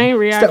be wrong. It's a chain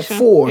reaction. Step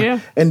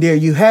 4, and there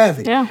you have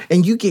it. Yeah.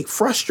 And you get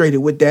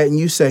frustrated with that and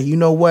you say, you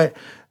know what?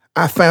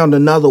 I found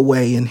another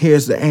way, and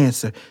here's the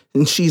answer.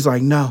 And she's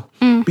like, no,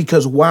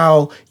 because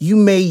while you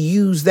may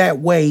use that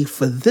way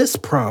for this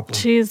problem.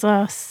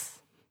 Jesus.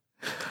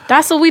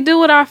 That's what we do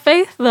with our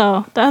faith,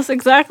 though. That's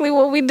exactly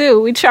what we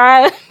do. We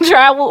try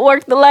what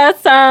worked the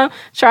last time.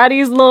 Try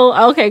these little,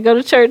 okay, go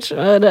to church.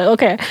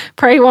 Okay,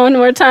 pray one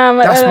more time.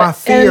 That's my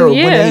fear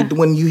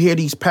when you hear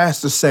these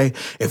pastors say,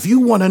 if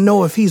you want to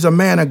know if he's a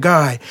man of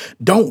God,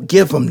 don't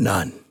give him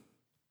none.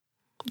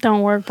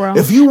 Don't work, bro.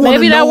 If you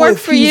want to know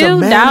if he's a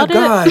man of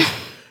God,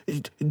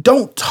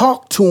 don't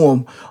talk to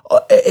him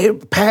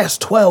past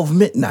 12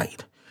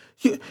 midnight.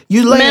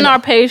 Men are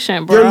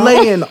patient, bro. You're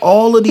laying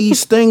all of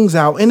these things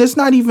out, and it's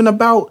not even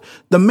about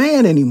the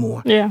man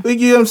anymore. Yeah.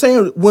 You know what I'm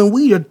saying? When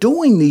we are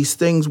doing these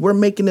things, we're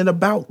making it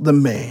about the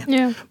man.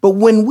 Yeah. But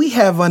when we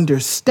have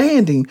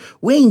understanding,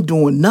 we ain't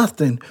doing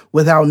nothing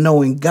without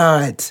knowing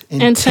God's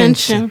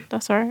intention.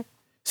 That's right.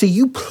 See,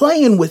 you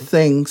playing with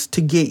things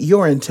to get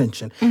your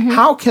intention.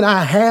 How can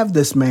I have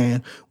this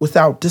man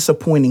without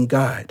disappointing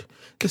God?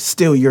 It's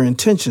still your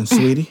intention,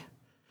 sweetie.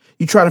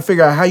 You try to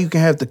figure out how you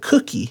can have the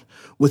cookie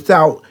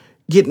without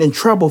getting in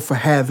trouble for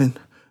having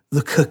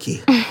the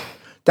cookie.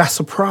 That's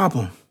a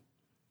problem.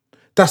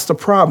 That's the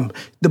problem.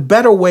 The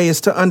better way is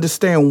to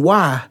understand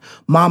why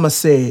Mama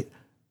said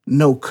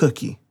no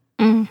cookie.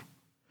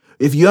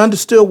 If you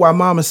understood why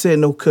Mama said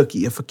no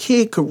cookie, if a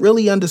kid could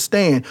really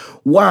understand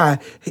why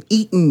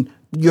eating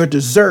your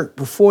dessert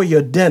before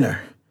your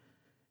dinner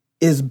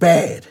is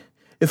bad,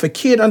 if a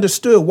kid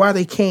understood why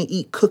they can't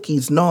eat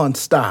cookies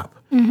nonstop,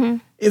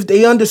 if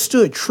they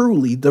understood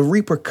truly the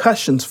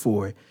repercussions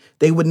for it,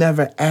 they would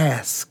never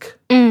ask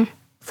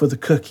for the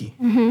cookie.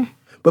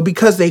 But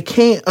because they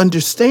can't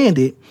understand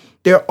it,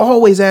 they're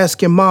always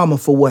asking Mama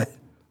for what?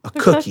 A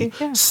cookie.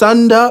 Yeah.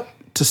 Sunned up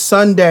to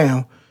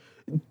sundown.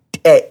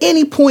 At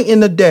any point in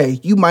the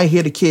day, you might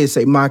hear the kids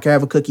say, "Ma, can I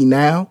have a cookie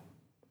now?"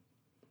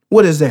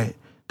 What is that?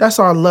 That's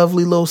our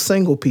lovely little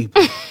single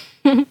people.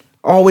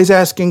 Always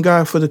asking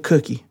God for the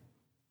cookie.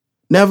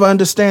 Never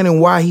understanding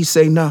why he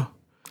say no.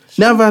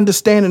 Never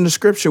understanding the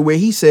scripture where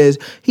he says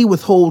he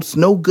withholds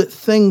no good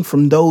thing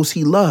from those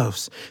he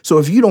loves. So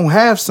if you don't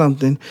have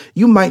something,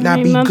 you might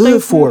not be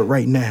good for it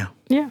right now.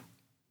 Yeah.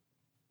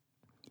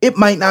 It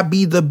might not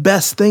be the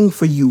best thing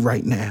for you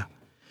right now.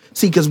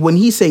 See, because when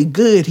he say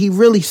good, he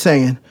really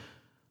saying,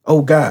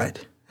 oh, God.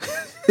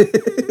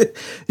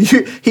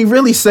 He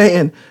really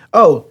saying,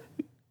 oh,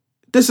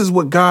 this is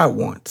what God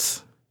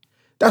wants.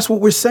 That's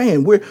what we're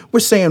saying. We're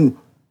saying,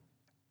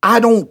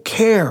 I don't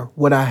care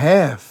what I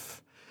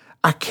have.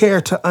 I care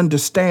to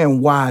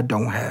understand why I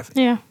don't have it.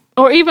 Yeah.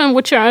 Or even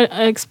with your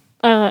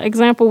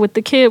example with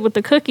the kid with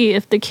the cookie,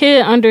 if the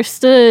kid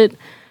understood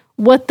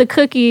what the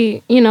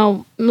cookie,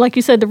 like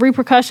you said, the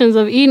repercussions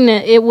of eating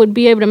it, it would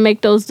be able to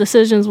make those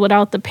decisions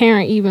without the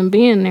parent even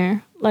being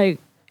there. Like,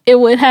 it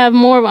would have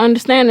more of an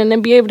understanding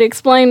and be able to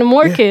explain to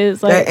more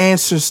kids. Like, that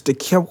answers the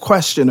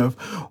question of,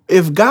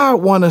 if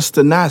God wants us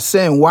to not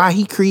sin, why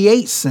he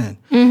creates sin?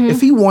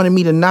 If he wanted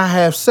me to not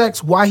have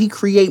sex, why he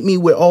create me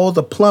with all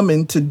the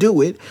plumbing to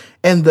do it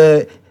and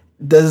the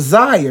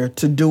desire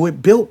to do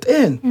it built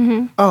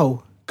in?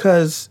 Oh,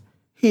 because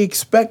he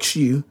expects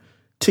you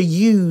to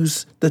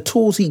use the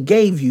tools he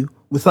gave you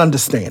with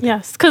understanding.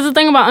 Yes, because the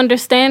thing about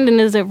understanding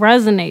is it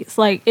resonates.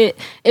 Like, it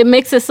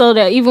makes it so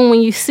that even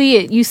when you see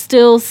it, you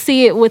still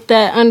see it with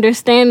that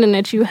understanding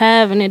that you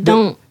have, and it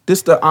don't. This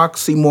is the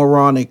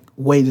oxymoronic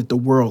way that the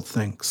world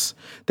thinks.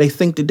 They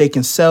think that they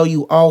can sell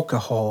you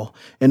alcohol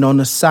and on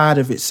the side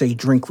of it say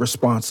drink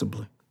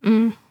responsibly.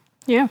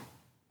 Yeah.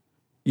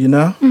 You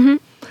know?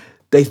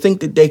 They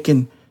think that they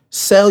can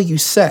sell you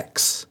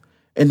sex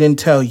and then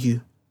tell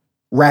you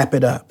wrap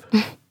it up.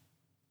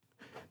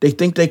 They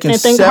think they can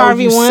sell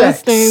Harvey you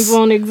sex. Weinstein's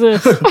won't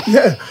exist.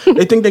 Yeah.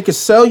 They think they can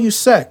sell you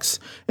sex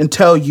and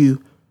tell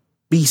you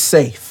be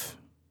safe.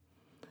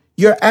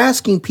 You're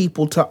asking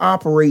people to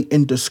operate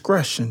in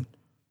discretion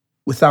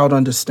without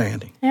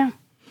understanding. Yeah.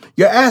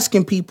 You're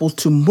asking people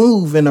to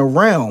move in a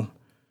realm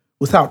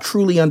without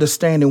truly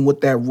understanding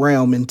what that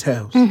realm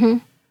entails.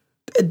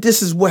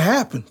 This is what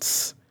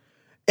happens.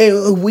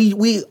 And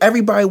we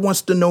everybody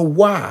wants to know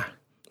why.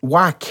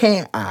 Why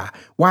can't I?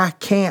 Why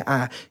can't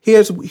I?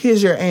 Here's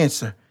your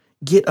answer.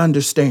 Get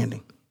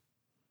understanding.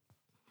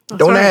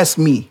 Don't ask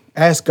me.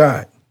 Ask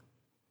God.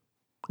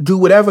 Do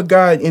whatever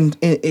God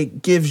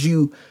it gives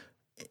you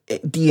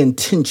the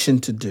intention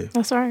to do.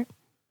 That's right.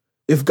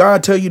 If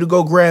God tell you to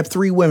go grab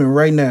 3 women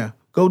right now,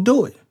 go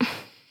do it.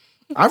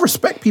 I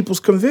respect people's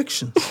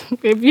convictions.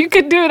 If you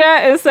could do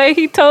that and say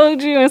he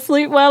told you and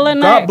sleep well at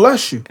night. God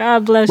bless you.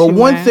 God bless you, But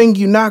one thing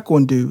you're not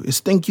going to do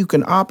is think you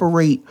can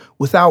operate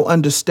without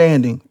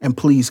understanding and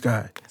please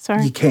God.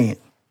 Sorry. You can't.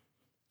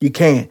 You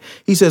can't.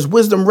 He says,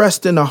 wisdom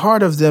rests in the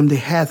heart of them that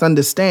hath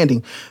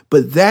understanding,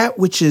 but that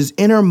which is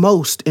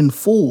innermost in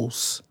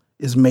fools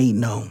is made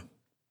known.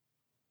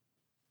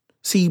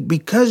 See,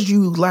 because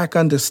you lack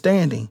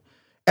understanding,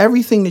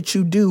 everything that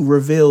you do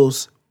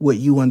reveals what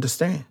you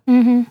understand.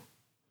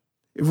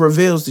 It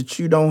reveals that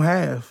you don't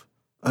have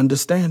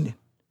understanding.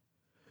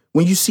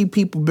 When you see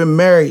people been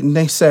married and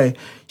they say,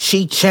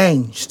 she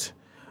changed.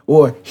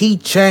 or he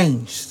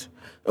changed,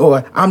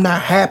 or I'm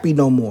not happy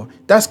no more.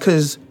 That's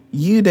because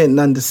you didn't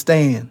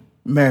understand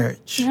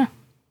marriage. Yeah.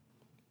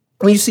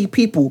 When you see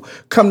people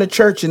come to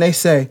church and they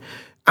say,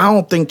 I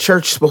don't think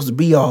church is supposed to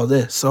be all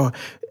this, or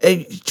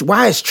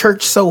why is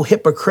church so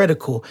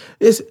hypocritical?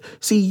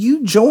 See,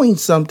 you joined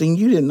something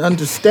you didn't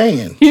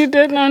understand. You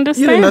didn't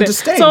understand. You didn't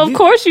understand. So of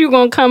course you're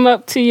gonna come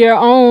up to your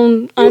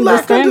own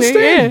understanding.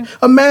 Yeah.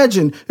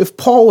 Imagine if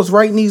Paul was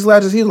writing these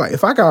letters. He's like,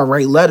 if I gotta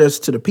write letters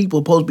to the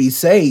people supposed to be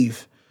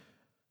saved,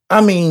 I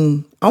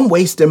mean, I'm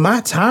wasting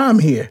my time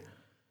here.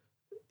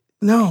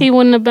 No, He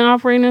wouldn't have been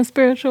operating in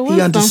spiritual wisdom.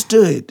 he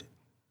understood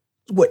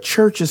what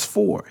church is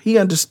for. He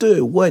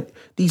understood what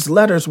these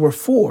letters were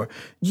for.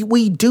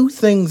 We do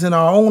things in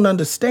our own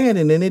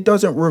understanding, and it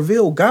doesn't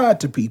reveal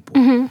God to people.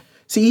 Mm-hmm.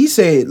 See, he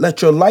said,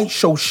 let your light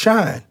show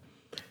shine.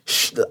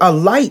 A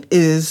light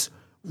is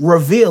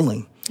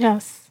revealing.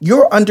 Yes.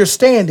 Your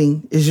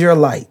understanding is your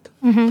light.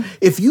 Mm-hmm.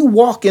 If you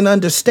walk in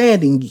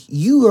understanding,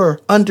 your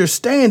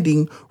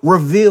understanding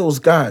reveals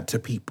God to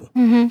people.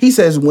 Mm-hmm. He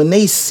says, when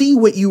they see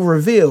what you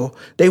reveal,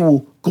 they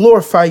will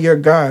glorify your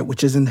God,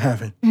 which is in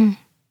heaven. Mm.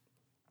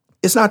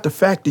 It's not the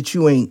fact that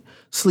you ain't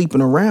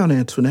sleeping around,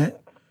 Antoinette,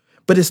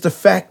 but it's the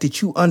fact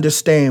that you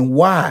understand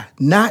why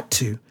not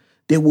to.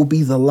 There will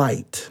be the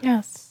light.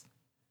 Yes.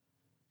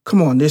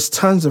 Come on, there's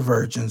tons of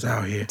virgins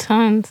out here.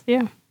 Tons,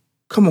 yeah.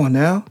 Come on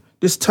now.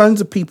 There's tons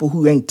of people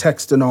who ain't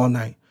texting all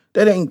night.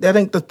 That ain't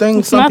the thing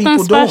It's some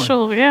people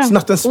special, doing. Yeah. It's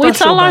nothing special. We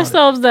tell about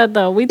ourselves that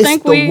though. We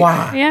think the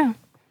why. Yeah.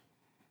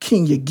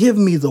 Can you give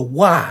me the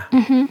why?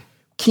 Mm-hmm.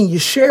 Can you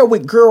share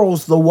with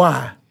girls the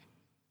why?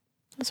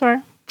 That's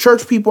right.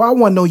 Church people, I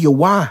want to know your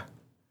why.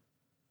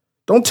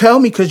 Don't tell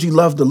me because you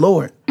love the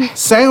Lord.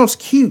 Sounds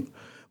cute,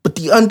 but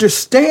the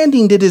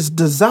understanding that is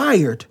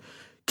desired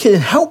can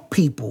help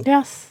people.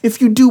 Yes.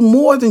 If you do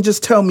more than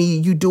just tell me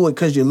you do it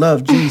because you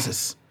love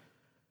Jesus.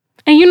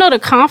 And you know the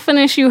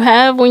confidence you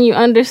have when you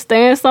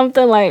understand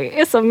something, like,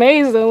 it's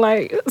amazing.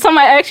 Like,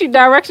 somebody asks you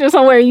directions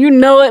somewhere, you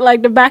know it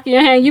like the back of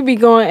your hand, you be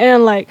going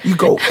in, like... You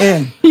go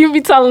in. You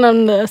be telling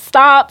them the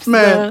stops,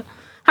 Man,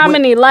 how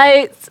many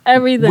lights,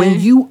 everything. When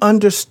you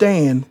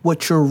understand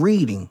what you're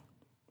reading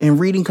in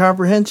reading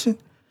comprehension,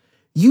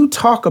 you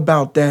talk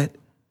about that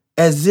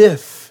as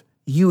if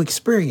you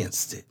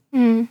experienced it.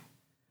 Mm.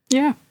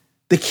 Yeah.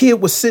 The kid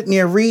was sitting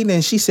there reading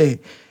and she said,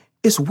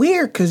 it's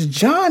weird because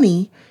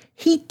Johnny...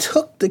 he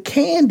took the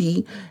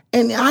candy,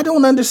 and I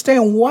don't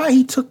understand why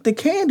he took the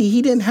candy.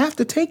 He didn't have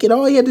to take it.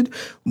 All he had to do.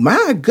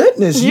 My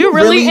goodness, you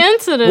really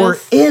into this. Were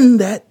in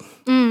that.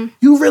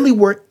 You really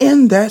were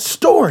in that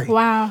story.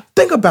 Wow.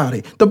 Think about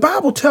it. The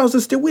Bible tells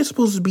us that we're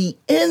supposed to be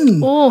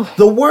in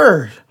the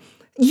Word.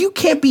 You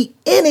can't be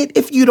in it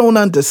if you don't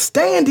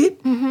understand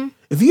it. Mm-hmm.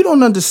 If you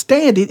don't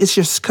understand it, it's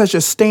just because you're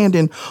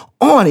standing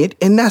on it,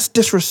 and that's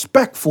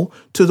disrespectful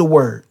to the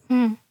Word.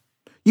 Mm.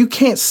 You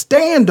can't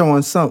stand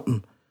on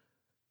something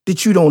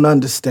that you don't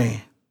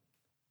understand.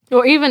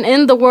 Or even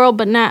in the world,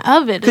 but not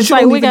of it. It's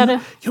like we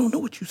gotta... You don't know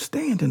what you're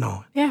standing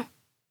on. Yeah.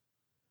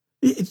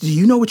 Do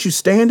you know what you're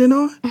standing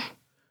on?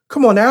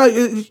 Come on now.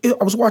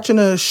 I was watching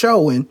a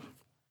show, and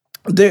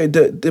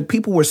the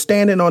people were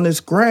standing on this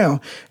ground,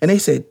 and they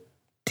said,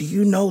 do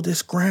you know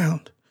this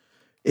ground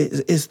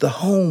is the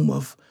home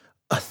of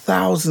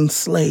 1,000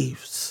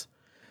 slaves?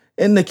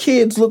 And the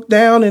kids looked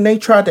down, and they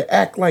tried to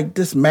act like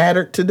this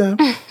mattered to them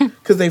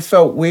because they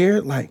felt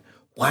weird. Like,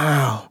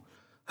 wow.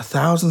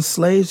 1,000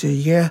 slaves?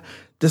 Yeah,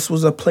 this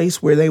was a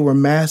place where they were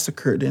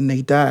massacred and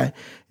they died.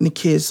 And the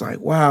kid's like,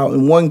 wow.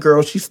 And one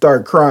girl, she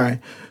started crying.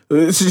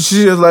 She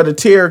just let a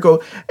tear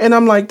go. And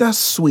I'm like, that's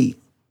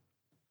sweet.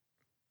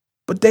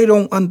 But they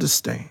don't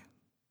understand.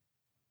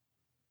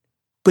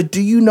 But do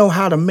you know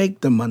how to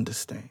make them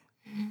understand?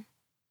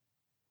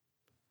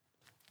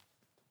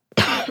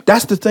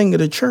 That's the thing of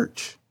the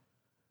church.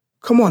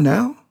 Come on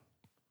now.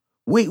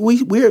 We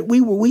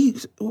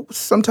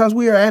sometimes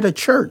we are at a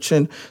church,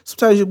 and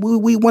sometimes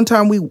one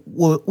time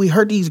we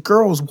heard these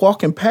girls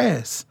walking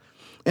past,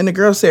 and the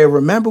girl said,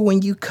 remember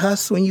when you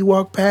cuss when you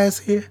walk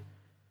past here?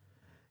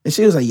 And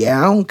she was like, yeah,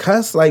 I don't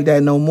cuss like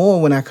that no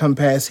more when I come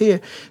past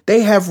here.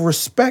 They have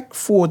respect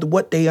for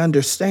what they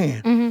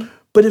understand. Mm-hmm.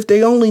 But if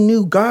they only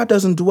knew God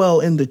doesn't dwell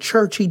in the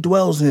church, he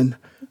dwells in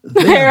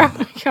their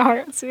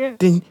hearts, yeah.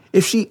 Then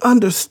if she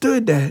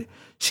understood that,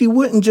 she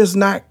wouldn't just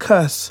not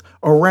cuss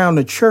around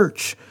the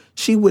church.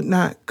 She would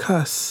not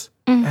cuss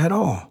at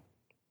all.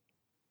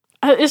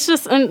 It's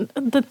just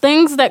the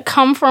things that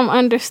come from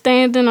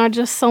understanding are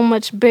just so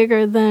much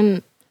bigger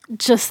than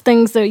just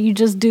things that you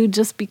just do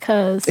just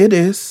because. It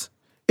is.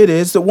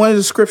 One of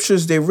the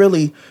scriptures that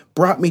really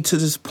brought me to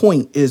this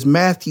point is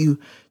Matthew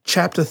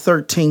chapter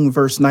 13,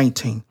 verse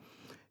 19.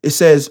 It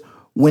says,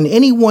 when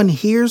anyone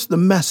hears the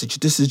message,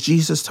 this is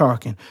Jesus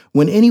talking,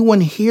 when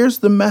anyone hears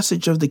the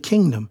message of the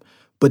kingdom,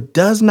 but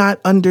does not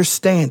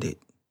understand it.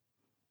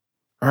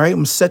 All right, I'm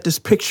going to set this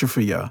picture for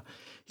y'all.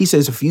 He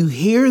says, if you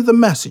hear the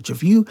message,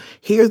 if you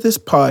hear this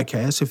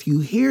podcast, if you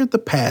hear the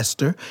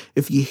pastor,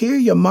 if you hear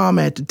your mom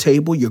at the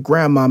table, your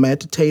grandmama at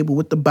the table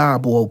with the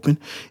Bible open,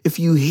 if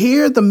you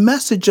hear the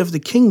message of the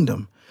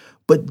kingdom,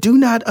 but do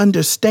not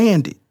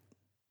understand it.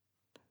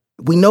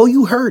 We know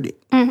you heard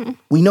it. Mm-hmm.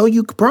 We know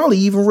you could probably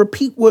even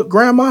repeat what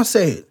grandma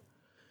said.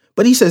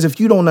 But he says, if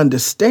you don't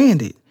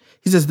understand it,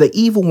 he says, the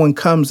evil one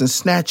comes and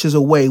snatches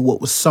away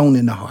what was sown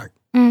in the heart.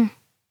 Mm.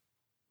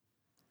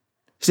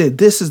 He said,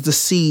 this is the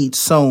seed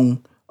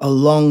sown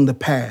along the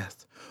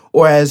path.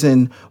 Or as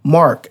in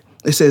Mark,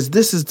 it says,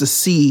 this is the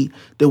seed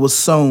that was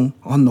sown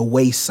on the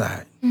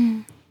wayside.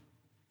 Mm.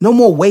 No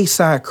more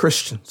wayside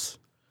Christians.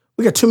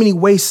 We got too many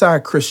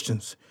wayside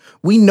Christians.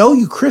 We know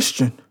you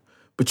Christian,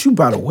 but you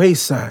by the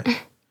wayside.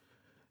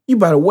 You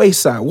by the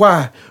wayside.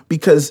 Why?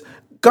 Because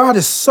God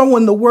is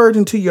sowing the word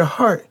into your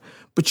heart,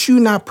 but you're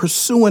not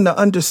pursuing to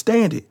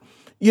understand it.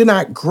 You're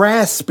not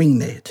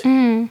grasping it.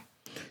 Mm.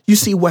 You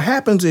see, what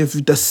happens if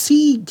the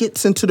seed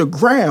gets into the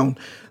ground,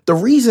 the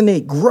reason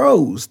it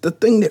grows, the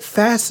thing that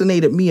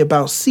fascinated me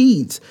about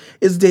seeds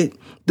is that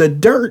the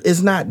dirt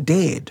is not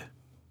dead.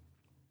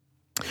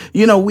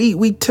 You know,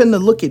 we tend to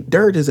look at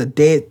dirt as a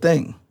dead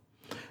thing.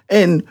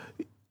 And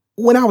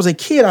when I was a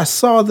kid, I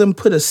saw them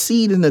put a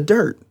seed in the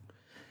dirt.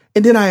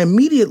 And then I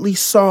immediately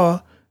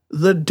saw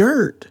the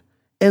dirt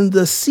and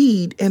the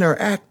seed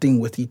interacting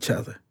with each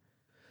other.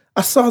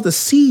 I saw the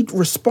seed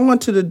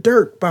respond to the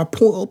dirt by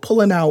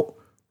pulling out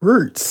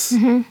roots.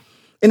 Mm-hmm.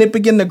 And it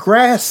began to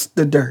grasp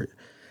the dirt.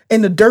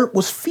 And the dirt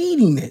was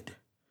feeding it.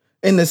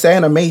 In this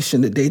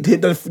animation that they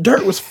did, the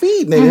dirt was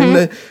feeding it. Mm-hmm.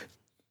 And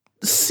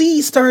the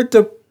seed started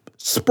to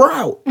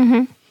sprout.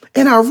 Mm-hmm.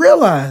 And I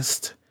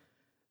realized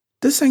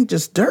this ain't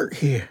just dirt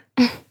here.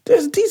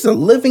 These are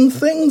living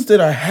things that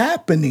are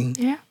happening.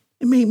 Yeah.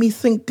 It made me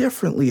think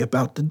differently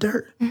about the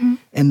dirt Mm-hmm.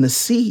 and the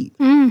seed.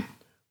 Mm.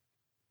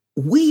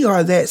 We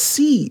are that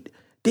seed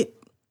that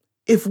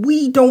if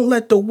we don't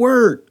let the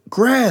word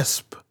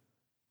grasp,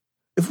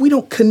 if we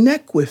don't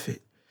connect with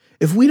it,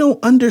 if we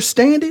don't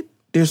understand it,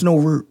 there's no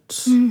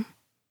roots. Mm.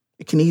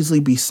 It can easily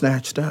be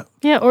snatched up.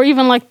 Yeah, or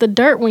even like the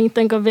dirt when you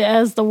think of it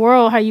as the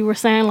world, how you were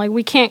saying, like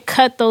we can't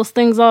cut those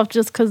things off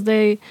just because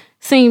they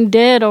seem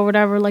dead or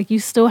whatever. Like you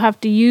still have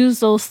to use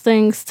those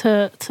things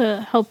to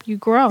help you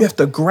grow. You have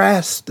to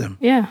grasp them.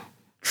 Yeah.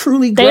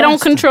 Truly grasp They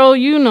don't control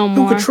you no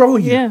more. Don't control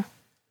you. Yeah.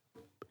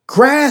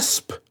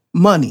 Grasp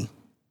money.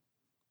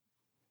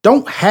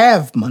 Don't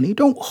have money.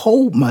 Don't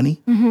hold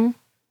money. Mm-hmm.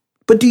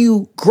 But do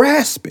you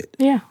grasp it?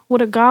 Yeah.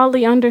 With a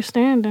godly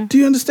understanding. Do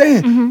you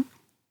understand? Mm-hmm.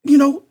 You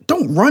know,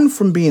 don't run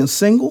from being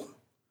single.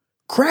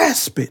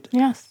 Grasp it.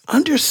 Yes.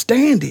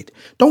 Understand it.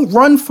 Don't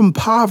run from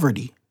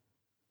poverty.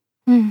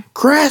 Mm.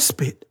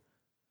 Grasp it.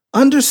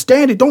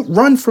 Understand it. Don't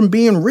run from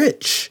being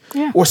rich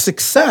or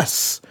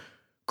success.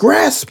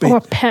 Grasp it.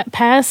 Or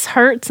past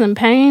hurts and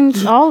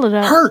pains, all of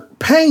that. Hurt,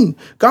 pain.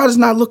 God is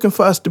not looking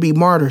for us to be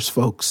martyrs,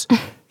 folks.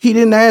 He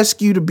didn't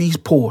ask you to be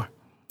poor.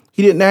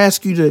 He didn't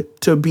ask you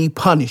to be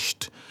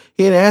punished.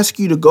 He didn't ask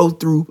you to go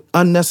through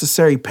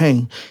unnecessary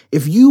pain.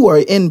 If you are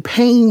in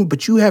pain,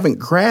 but you haven't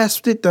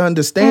grasped it to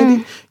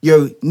understand it,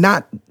 you're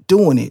not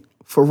doing it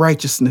for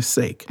righteousness'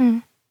 sake.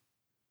 Mm.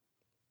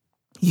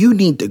 You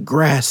need to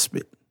grasp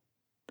it.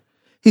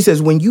 He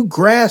says, when you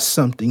grasp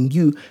something,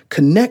 you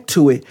connect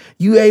to it,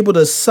 you're able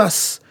to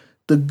suss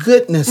the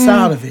goodness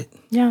out of it.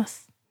 Yes.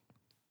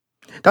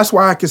 That's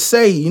why I could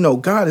say, you know,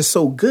 God is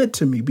so good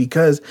to me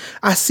because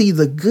I see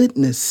the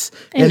goodness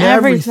in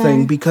everything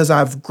everything because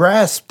I've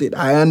grasped it.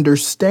 I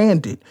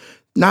understand it,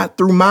 not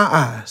through my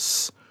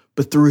eyes,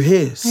 but through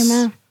his.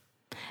 Amen.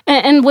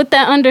 And with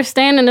that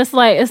understanding, it's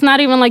like, it's not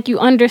even like you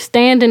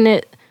understanding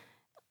it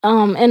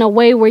in a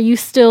way where you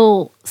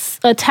still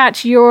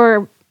attach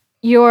your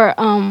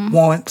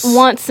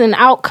wants and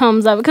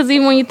outcomes of it. Because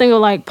even when you think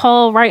of like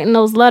Paul writing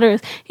those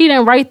letters, he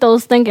didn't write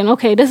those thinking,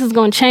 okay, this is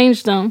going to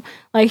change them.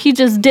 Like he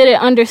just did it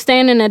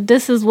understanding that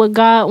this is what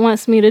God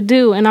wants me to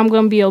do and I'm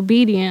going to be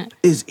obedient.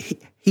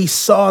 He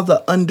saw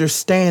the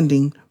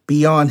understanding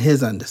beyond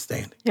his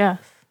understanding. Yes.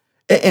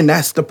 And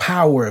that's the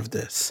power of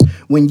this.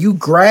 When you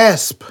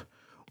grasp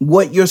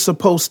what you're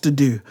supposed to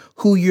do,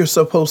 who you're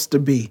supposed to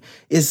be,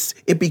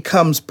 it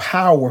becomes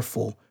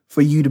powerful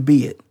for you to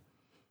be it.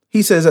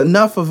 He says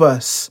enough of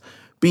us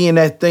being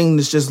that thing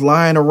that's just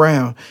lying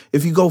around.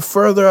 If you go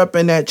further up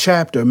in that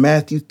chapter,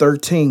 Matthew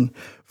 13,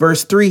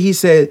 verse 3, he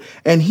said,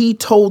 and he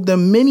told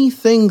them many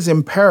things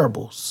in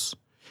parables,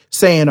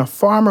 saying, a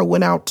farmer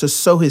went out to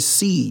sow his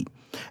seed.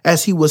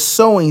 As he was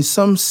sowing,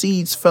 some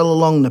seeds fell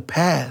along the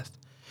path,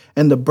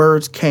 and the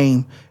birds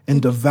came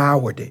and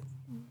devoured it.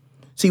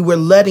 See, we're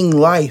letting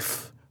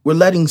life, we're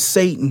letting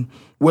Satan,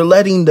 we're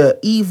letting the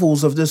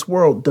evils of this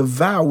world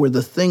devour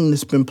the thing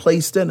that's been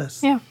placed in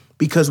us. Yeah.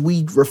 Because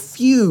we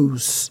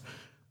refuse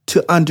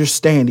to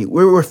understand it.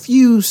 We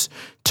refuse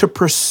to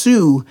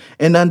pursue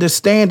an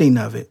understanding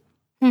of it.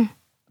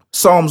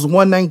 Psalms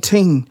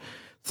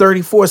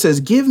 119:34 says,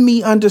 give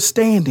me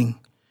understanding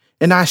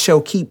and I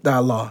shall keep thy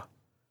law.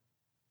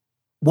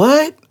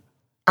 What?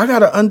 I got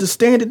to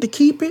understand it to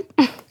keep it?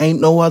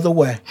 Ain't no other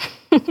way.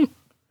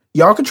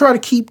 Y'all can try to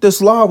keep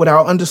this law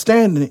without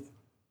understanding it,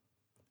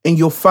 and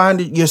you'll find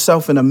it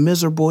yourself in a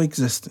miserable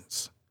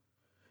existence.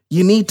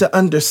 You need to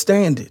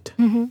understand it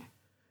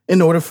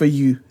in order for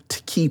you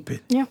to keep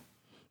it. Yeah.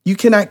 You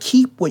cannot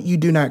keep what you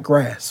do not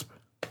grasp.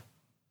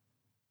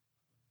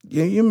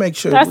 You make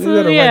sure. We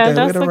gotta write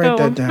that. We gotta write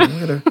that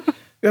down. We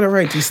gotta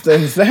write these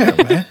things down,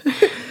 man.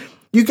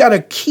 You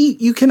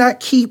cannot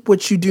keep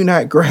what you do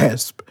not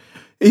grasp.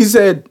 He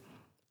said,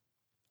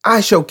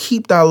 I shall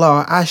keep thy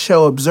law. I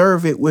shall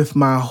observe it with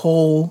my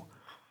whole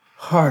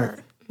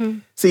heart. Mm-hmm.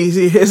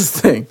 See, here's the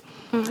thing.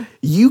 Mm-hmm.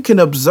 You can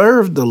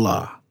observe the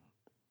law,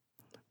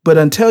 but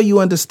until you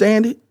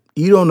understand it,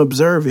 you don't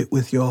observe it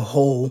with your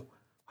whole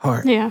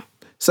heart. Yeah.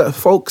 So,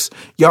 folks,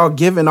 y'all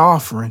give an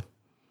offering,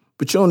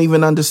 but you don't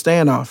even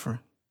understand offering.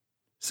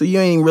 So you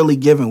ain't really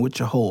giving with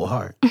your whole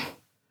heart.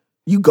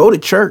 You go to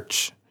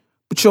church,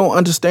 but you don't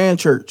understand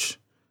church.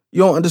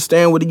 You don't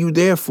understand what are you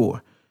there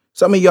for.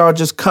 Some of y'all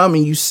just come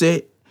and you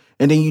sit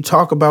and then you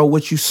talk about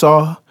what you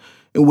saw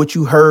and what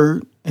you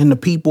heard and the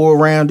people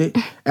around it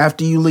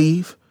after you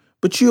leave.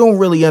 But you don't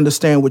really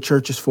understand what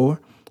church is for.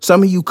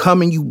 Some of you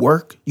come and you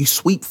work, you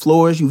sweep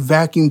floors, you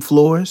vacuum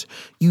floors,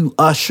 you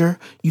usher,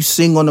 you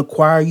sing on the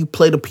choir, you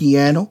play the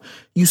piano,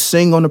 you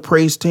sing on the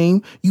praise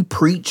team, you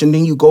preach, and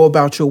then you go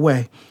about your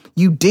way.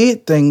 You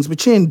did things,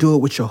 but you didn't do it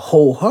with your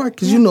whole heart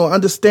because you don't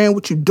understand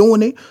what you're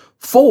doing it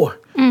for.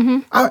 Mm-hmm.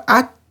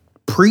 I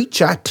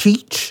preach, I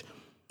teach,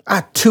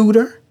 I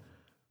tutor.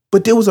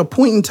 But there was a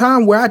point in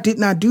time where I did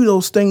not do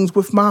those things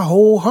with my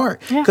whole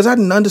heart because I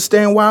didn't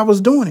understand why I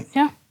was doing it.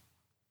 Yeah.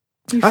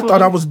 I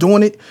thought I was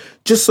doing it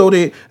just so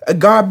that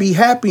God be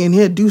happy and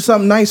he'd do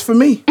something nice for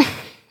me.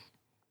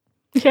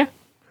 Yeah.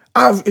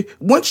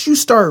 Once you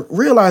start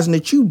realizing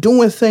that you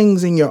doing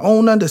things in your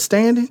own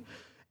understanding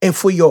and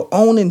for your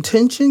own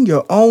intention,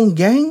 your own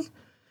gain,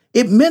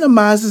 it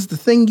minimizes the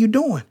thing you're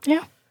doing.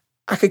 Yeah.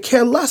 I could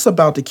care less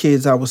about the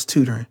kids I was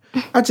tutoring.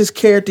 I just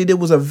cared that it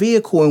was a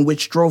vehicle in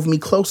which drove me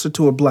closer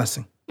to a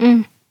blessing.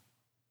 Mm.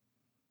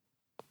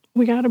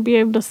 We got to be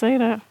able to say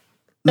that.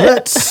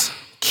 Let's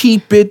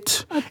keep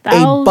it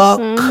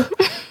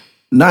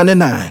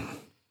 $1.99.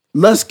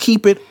 Let's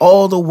keep it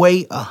all the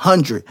way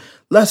 100.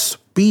 Let's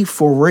be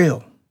for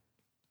real.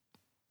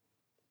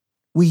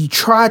 We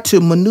try to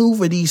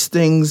maneuver these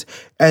things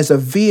as a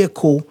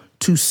vehicle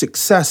to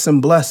success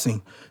and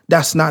blessing.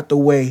 That's not the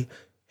way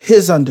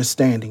his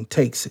understanding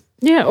takes it.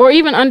 Yeah, or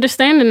even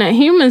understanding that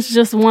humans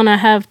just want to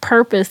have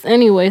purpose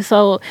anyway.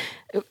 So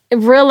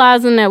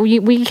realizing that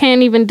we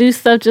can't even do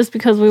stuff just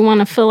because we want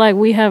to feel like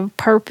we have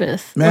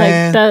purpose.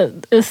 Man, like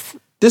that is...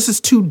 This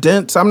is too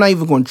dense. I'm not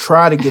even going to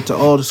try to get to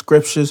all the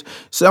scriptures.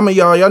 Some of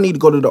y'all need to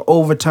go to the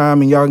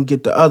overtime and y'all can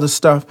get the other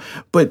stuff.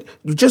 But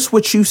just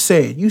what you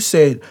said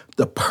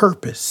the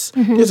purpose.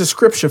 Mm-hmm. There's a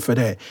scripture for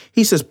that.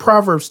 He says,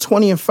 Proverbs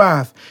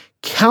 20:5,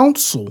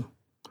 counsel,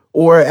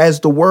 or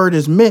as the word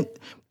is meant,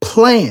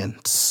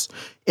 plans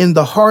in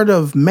the heart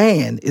of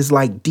man is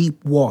like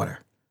deep water.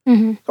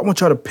 Mm-hmm. I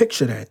want y'all to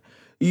picture that.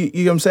 You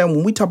know what I'm saying?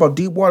 When we talk about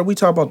deep water, we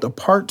talk about the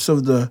parts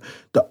of the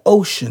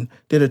ocean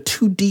that are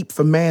too deep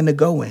for man to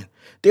go in.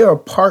 There are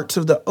parts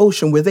of the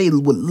ocean where they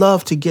would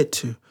love to get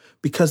to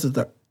because of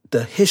the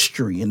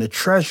history and the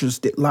treasures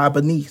that lie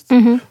beneath.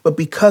 Mm-hmm. But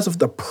because of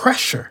the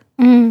pressure,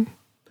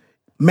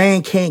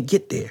 man can't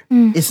get there.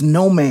 Mm. It's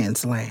no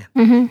man's land.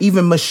 Mm-hmm.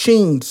 Even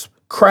machines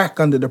crack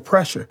under the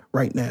pressure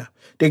right now.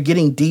 They're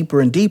getting deeper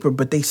and deeper,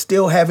 but they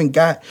still haven't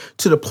got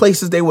to the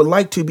places they would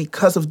like to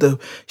because of the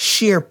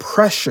sheer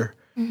pressure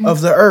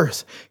of the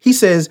earth. He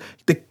says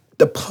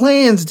the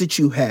plans that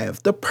you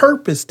have, the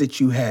purpose that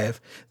you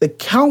have, the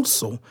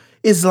counsel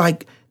is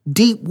like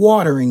deep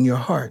water in your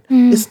heart.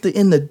 It's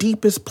in the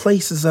deepest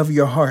places of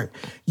your heart.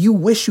 You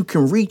wish you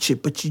can reach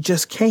it, but you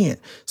just can't.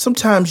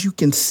 Sometimes you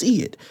can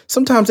see it.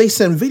 Sometimes they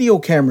send video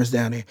cameras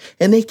down there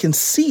and they can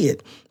see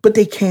it, but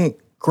they can't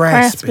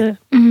grasp it.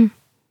 Mm-hmm.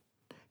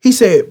 He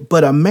said,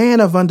 but a man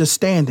of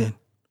understanding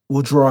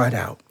will draw it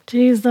out.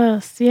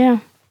 Jesus, yeah.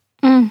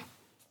 Mm.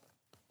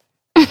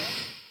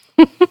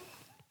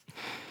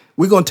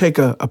 We're going to take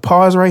a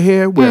pause right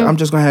here where I'm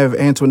just going to have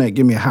Antoinette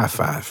give me a high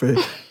five.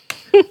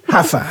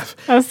 High five.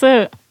 That's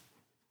it.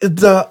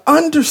 The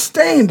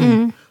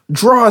understanding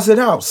draws it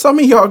out. Some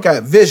of y'all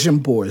got vision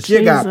boards.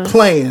 You got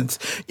plans.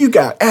 You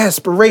got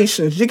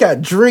aspirations. You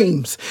got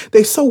dreams.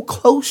 They so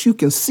close you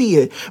can see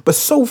it, but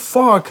so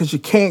far because you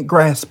can't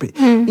grasp it.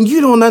 And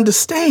you don't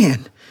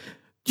understand.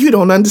 You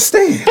don't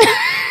understand.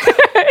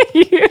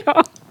 You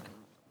don't.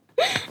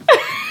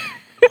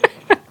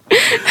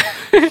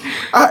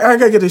 I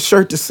gotta get a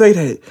shirt to say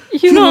that.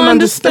 You don't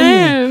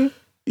understand.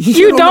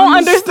 You don't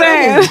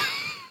understand.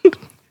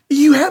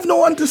 You have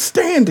no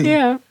understanding.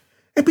 Yeah.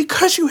 And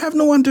because you have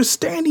no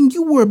understanding,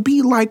 you will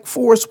be like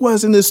Forrest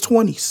was in his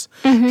 20s.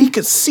 Mm-hmm. He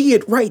could see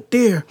it right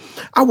there.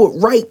 I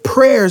would write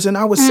prayers and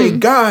I would say,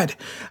 God,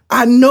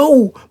 I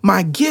know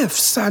my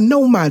gifts. I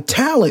know my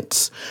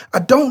talents. I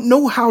don't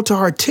know how to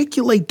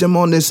articulate them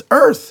on this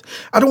earth.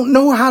 I don't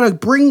know how to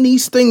bring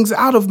these things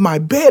out of my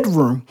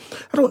bedroom.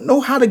 I don't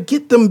know how to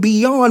get them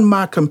beyond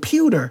my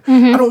computer.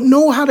 Mm-hmm. I don't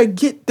know how to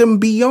get them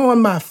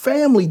beyond my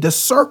family, the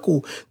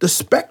circle, the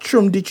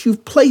spectrum that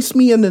you've placed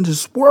me in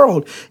this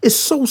world is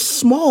so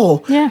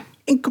small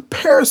in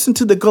comparison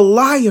to the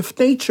Goliath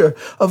nature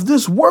of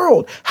this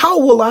world. How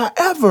will I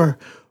ever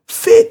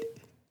fit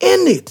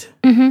in it.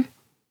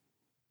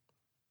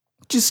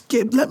 Just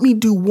let me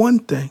do one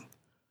thing.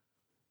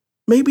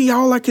 Maybe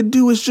all I could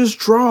do is just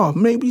draw.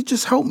 Maybe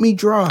just help me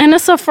draw. And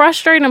it's a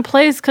frustrating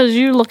place because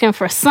you're looking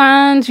for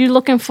signs, you're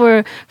looking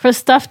for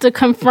stuff to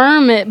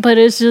confirm it, but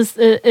it's just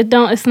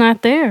it's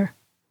not there.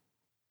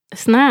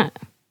 It's not.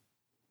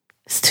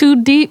 It's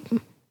too deep.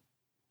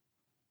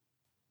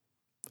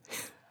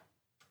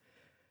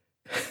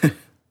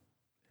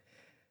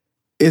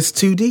 It's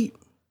too deep.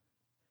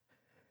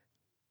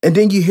 And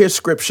then you hear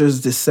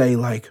scriptures that say,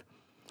 like,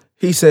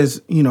 he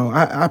says,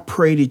 I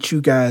pray that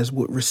you guys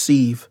would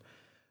receive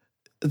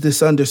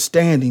this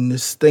understanding,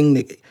 this thing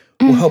that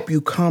will help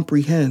you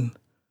comprehend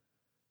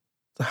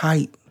the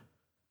height,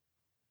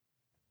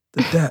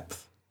 the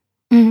depth,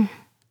 the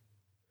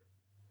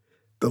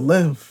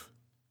length,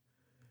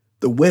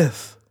 the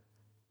width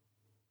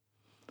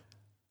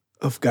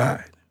of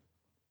God.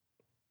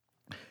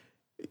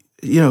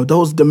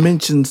 Those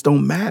dimensions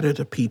don't matter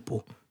to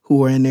people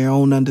who are in their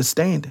own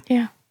understanding.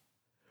 Yeah.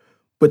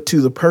 But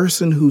to the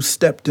person who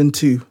stepped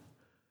into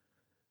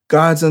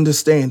God's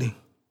understanding,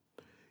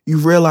 you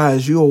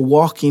realize you are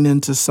walking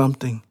into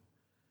something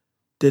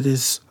that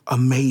is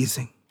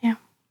amazing. Yeah.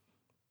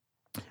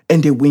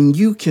 And that when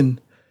you can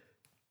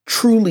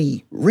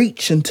truly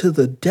reach into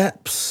the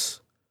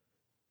depths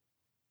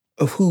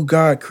of who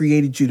God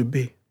created you to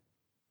be,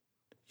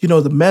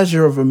 the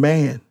measure of a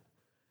man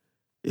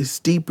is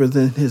deeper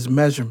than his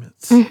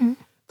measurements.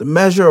 The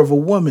measure of a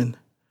woman,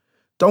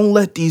 don't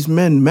let these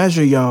men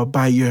measure y'all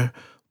by your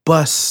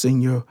busts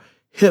and your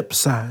hip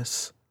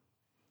size.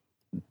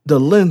 The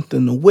length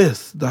and the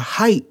width, the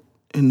height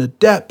and the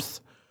depth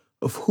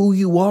of who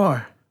you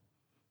are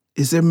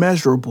is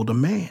immeasurable to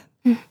man.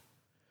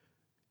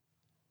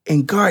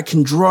 And God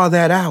can draw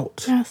that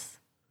out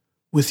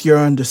with your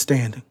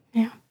understanding.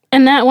 Yeah.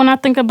 And that when I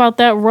think about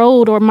that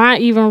road or my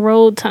even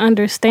road to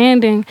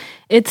understanding,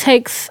 it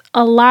takes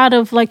a lot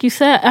of, like you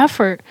said,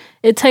 effort.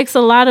 It takes a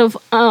lot of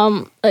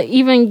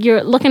even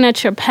you're looking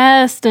at your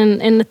past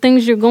and the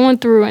things you're going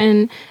through.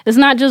 And it's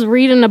not just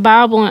reading the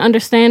Bible and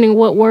understanding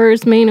what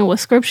words mean and what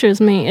scriptures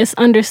mean. It's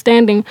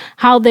understanding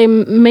how they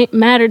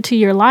matter to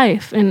your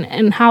life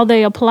and how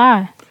they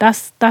apply.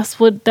 That's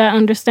what that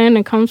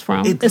understanding comes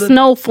from. It's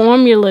no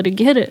formula to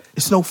get it.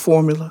 It's no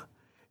formula.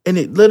 And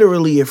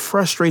it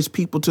frustrates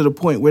people to the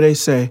point where they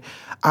say,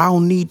 I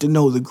don't need to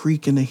know the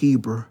Greek and the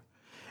Hebrew.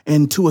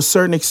 And to a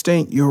certain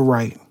extent, you're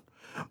right.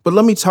 But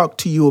let me talk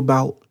to you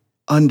about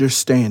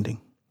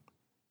understanding.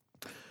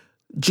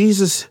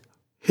 Jesus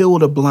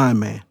healed a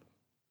blind man.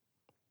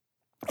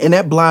 And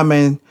that blind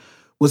man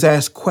was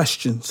asked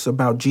questions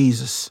about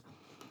Jesus.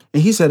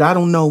 And he said, I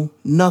don't know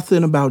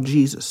nothing about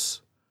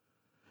Jesus.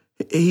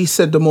 He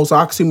said the most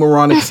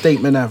oxymoronic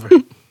statement ever.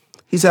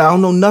 He said, I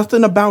don't know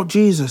nothing about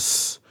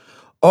Jesus.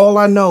 All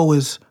I know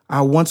is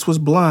I once was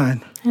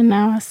blind. And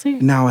now I see.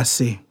 Now I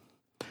see.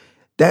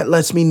 That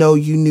lets me know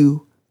you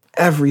knew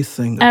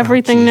everything about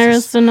everything Jesus. There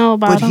is to know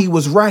about him. But he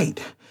was right.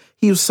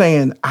 He was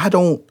saying, I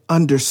don't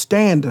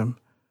understand him.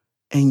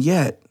 And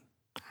yet,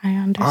 I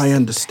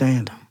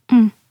understand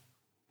him.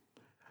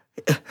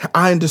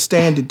 I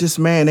understand that this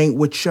man ain't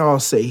what y'all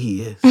say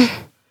he is.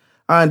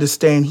 I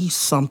understand he's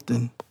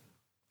something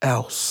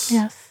else.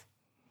 Yes.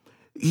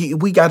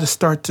 We got to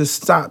start to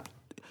stop.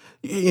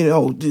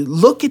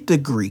 Look at the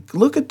Greek,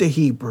 look at the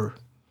Hebrew.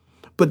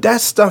 But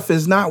that stuff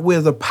is not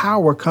where the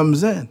power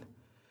comes in.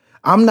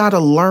 I'm not a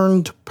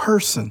learned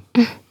person.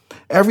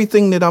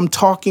 Everything that I'm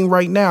talking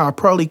right now, I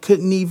probably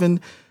couldn't even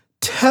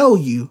tell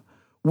you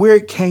where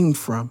it came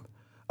from,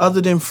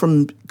 other than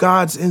from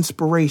God's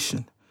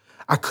inspiration.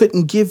 I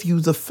couldn't give you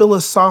the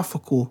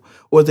philosophical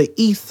or the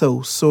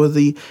ethos or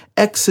the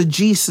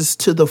exegesis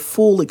to the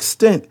full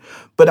extent,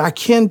 but I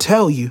can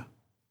tell you,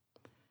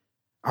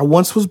 I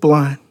once was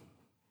blind.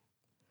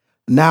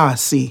 Now I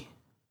see.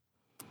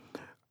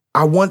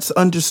 I once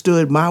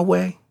understood my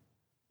way.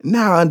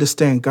 Now I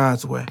understand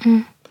God's way.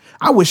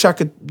 I wish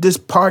this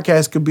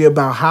podcast could be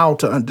about how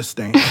to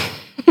understand,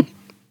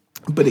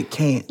 but it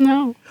can't.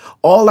 No.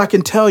 All I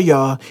can tell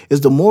y'all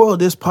is the moral of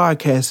this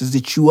podcast is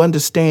that you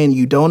understand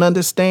you don't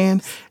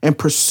understand and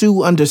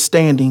pursue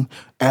understanding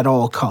at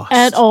all costs.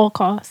 At all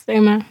costs.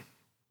 Amen.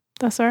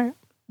 That's right.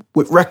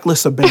 With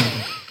reckless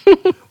abandon.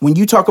 When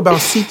you talk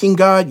about seeking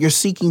God, you're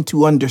seeking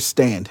to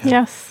understand him.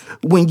 Yes.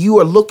 When you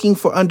are looking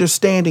for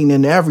understanding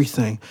in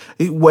everything,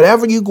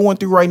 whatever you're going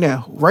through right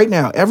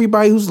now,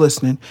 everybody who's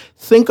listening,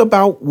 think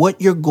about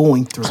what you're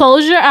going through.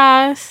 Close your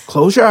eyes.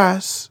 Close your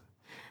eyes.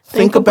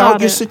 Think about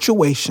your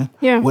situation,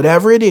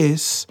 whatever it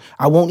is.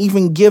 I won't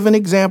even give an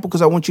example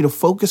because I want you to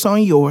focus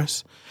on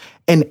yours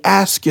and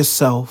ask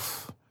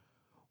yourself,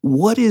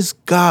 what is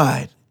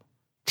God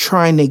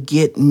trying to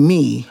get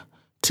me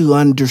to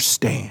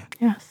understand?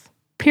 Yes.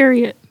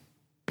 Period.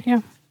 Yeah.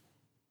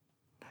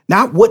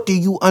 Not what do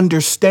you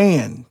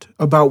understand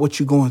about what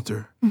you're going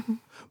through,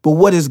 but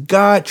what is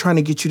God trying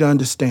to get you to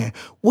understand?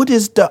 What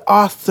does the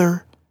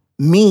author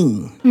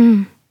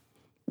mean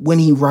when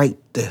he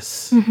wrote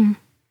this?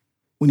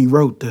 When he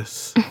wrote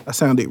this, I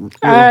sounded real,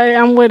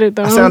 I'm with it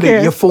though.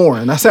 you're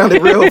foreign. I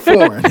sounded real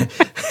foreign.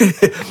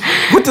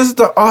 What What does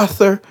the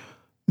author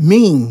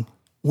mean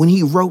when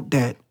he wrote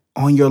that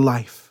on your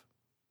life?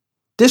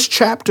 This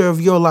chapter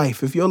of your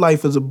life, if your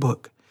life is a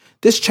book,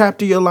 this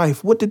chapter of your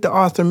life, what did the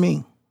author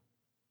mean?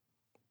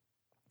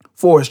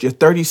 Forrest, you're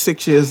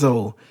 36 years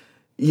old.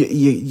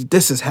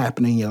 This is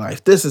happening in your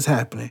life. This is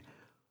happening.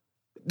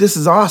 This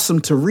is awesome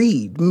to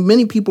read.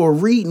 Many people are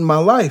reading my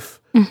life.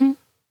 Mm-hmm.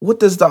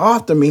 What does the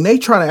author mean? They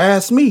trying to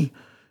ask me.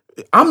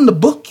 I'm the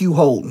book you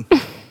holding.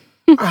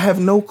 I have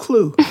no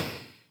clue.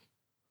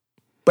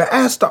 But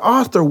ask the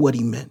author what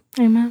he meant.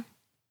 Amen.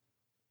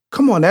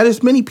 Come on,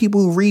 there's many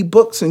people who read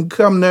books and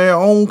come to their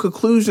own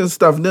conclusions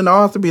stuff. And then the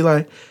author be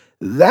like,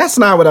 that's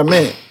not what I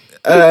meant.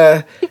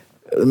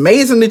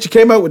 Amazing that you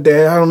came up with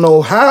that. I don't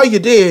know how you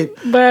did.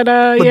 But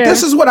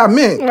this is what I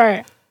meant.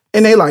 Right.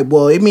 And they like,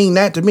 well, it mean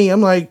that to me.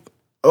 I'm like,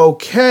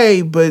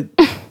 okay, but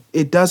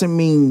it doesn't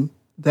mean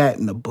that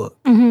in the book.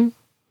 Mm-hmm.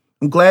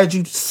 I'm glad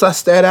you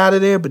sussed that out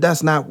of there, but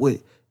that's not what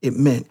it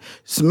meant.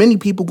 So many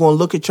people going to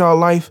look at y'all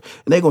life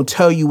and they're going to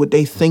tell you what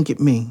they think it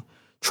mean.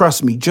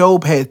 Trust me,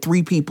 Job had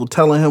 3 people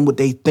telling him what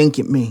they think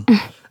it mean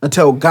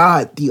until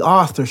God, the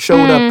author,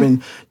 showed up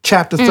in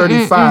chapter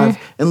 35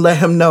 and let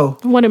him know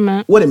what it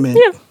meant.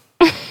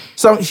 Yeah.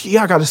 So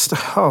y'all got to,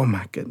 oh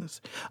my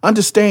goodness.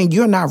 Understand,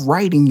 you're not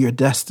writing your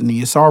destiny.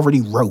 It's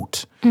already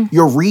wrote.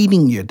 You're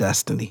reading your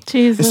destiny.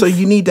 Jesus. And so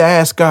you need to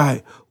ask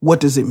God,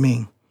 what does it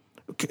mean?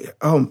 Okay,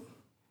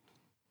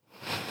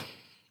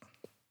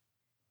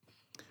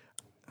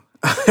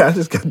 I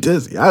just got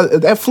dizzy.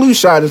 That flu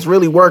shot is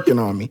really working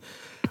on me.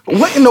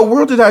 What in the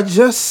world did I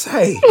just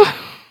say?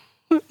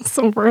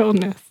 Some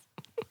realness.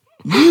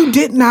 You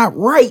did not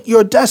write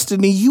your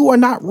destiny. You are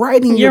not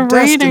writing your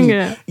destiny. You're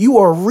reading it. You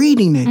are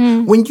reading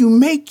it. When you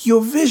make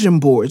your vision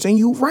boards and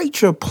you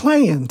write your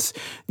plans,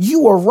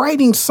 you are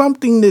writing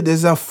something that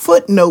is a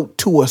footnote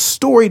to a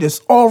story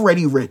that's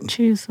already written.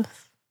 Jesus.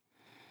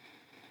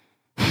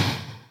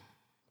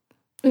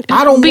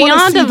 I don't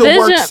want to see the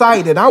work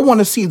cited. I want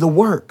to see the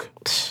work.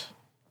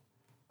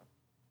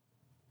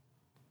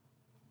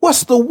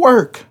 What's the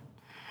work?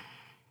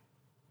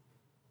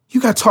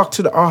 You got to talk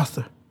to the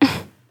author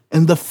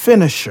and the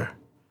finisher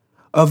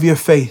of your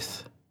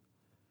faith.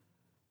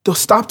 They'll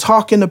stop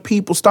talking to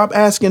people. Stop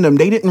asking them.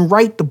 They didn't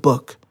write the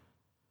book.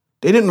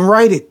 They didn't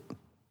write it.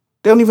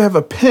 They don't even have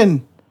a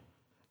pen.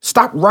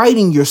 Stop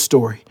writing your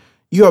story.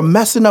 You're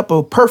messing up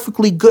a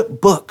perfectly good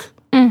book.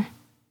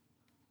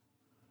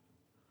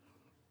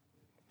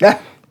 Yeah.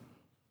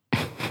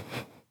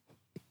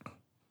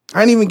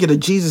 I didn't even get a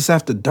Jesus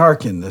After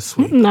Dark in this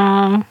week.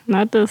 Nah,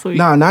 not this week.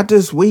 Nah, not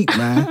this week,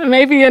 man.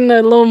 Maybe in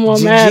a little more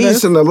matters.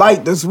 Jesus in the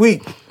light this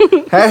week.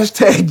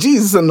 Hashtag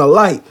Jesus in the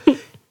light.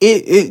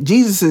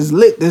 Jesus is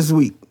lit this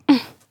week.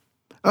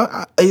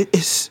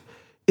 It's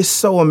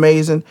so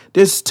amazing.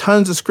 There's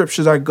tons of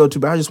scriptures I go to,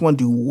 but I just want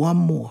to do one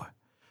more.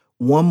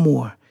 One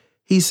more.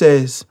 He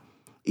says,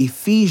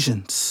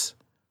 Ephesians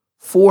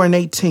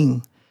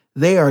 4:18,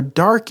 they are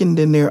darkened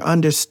in their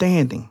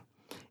understanding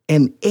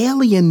and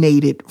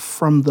alienated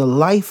from the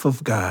life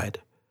of God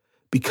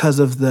because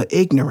of the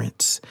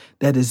ignorance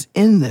that is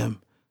in them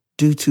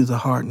due to the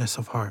hardness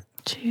of heart.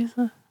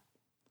 Jesus.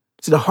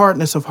 See, the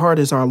hardness of heart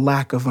is our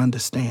lack of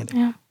understanding.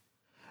 Yeah.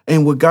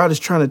 And what God is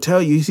trying to tell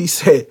you is he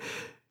said,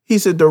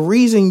 the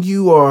reason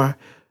you are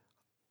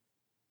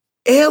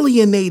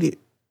alienated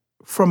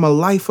from a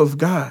life of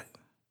God.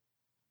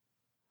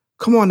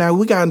 Come on now,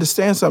 we got to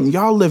understand something.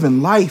 Y'all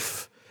living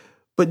life,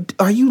 but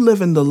are you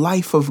living the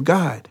life of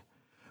God?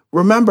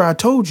 Remember, I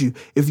told you,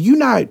 if you're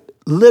not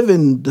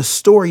living the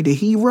story that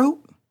he wrote,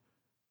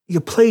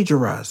 you're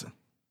plagiarizing.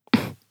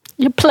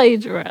 You're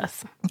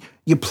plagiarizing.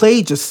 You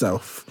played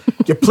yourself.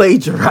 You're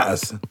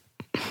plagiarizing.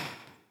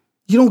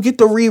 You don't get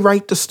to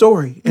rewrite the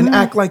story and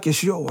act like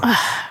it's yours.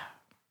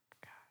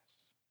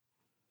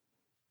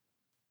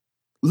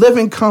 Live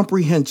in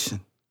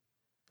comprehension.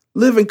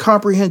 Live in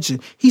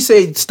comprehension. He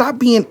said, stop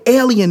being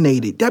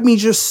alienated. That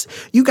means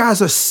you guys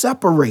are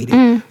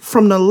separated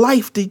from the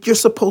life that you're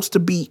supposed to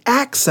be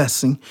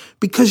accessing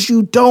because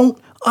you don't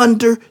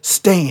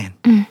understand.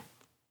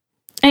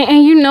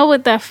 And you know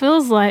what that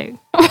feels like.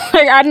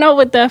 Like, I know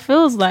what that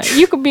feels like.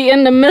 You could be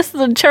in the midst of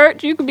the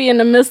church. You could be in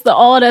the midst of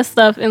all that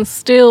stuff and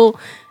still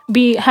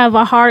have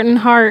a hardened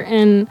heart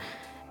and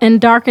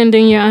darkened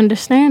in your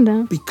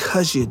understanding.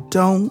 Because you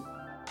don't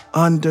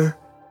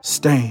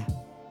understand.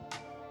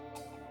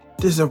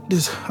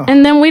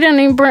 And then we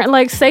didn't even bring,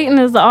 like, Satan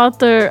is the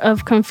author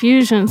of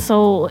confusion.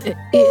 So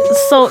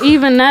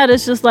even that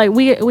is just like,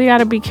 we got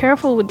to be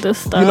careful with this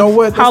stuff. You know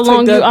what? How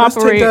long you operate. Let's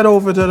take that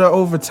over to the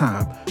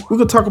overtime. We're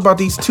going to talk about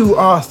these 2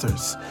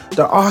 authors,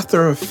 the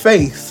author of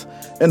faith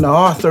and the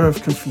author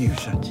of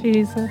confusion.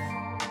 Jesus.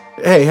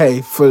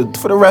 Hey, for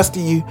the rest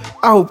of you,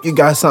 I hope you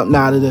got something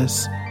out of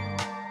this.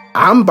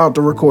 I'm about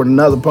to record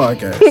another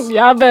podcast.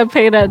 Y'all better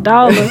pay that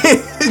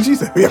 $1. She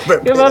said,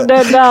 give up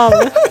that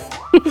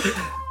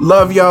 $1.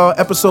 Love y'all.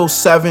 Episode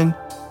 7.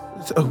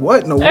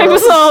 What in the world?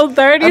 Episode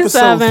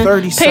 37.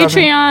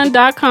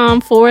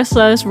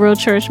 Patreon.com/Real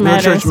Church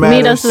Matters.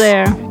 Meet us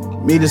there.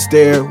 Meet us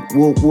there.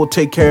 We'll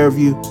take care of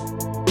you.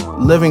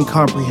 Living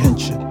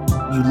comprehension.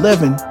 You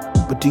living,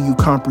 but do you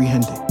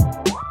comprehend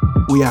it?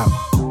 We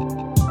out.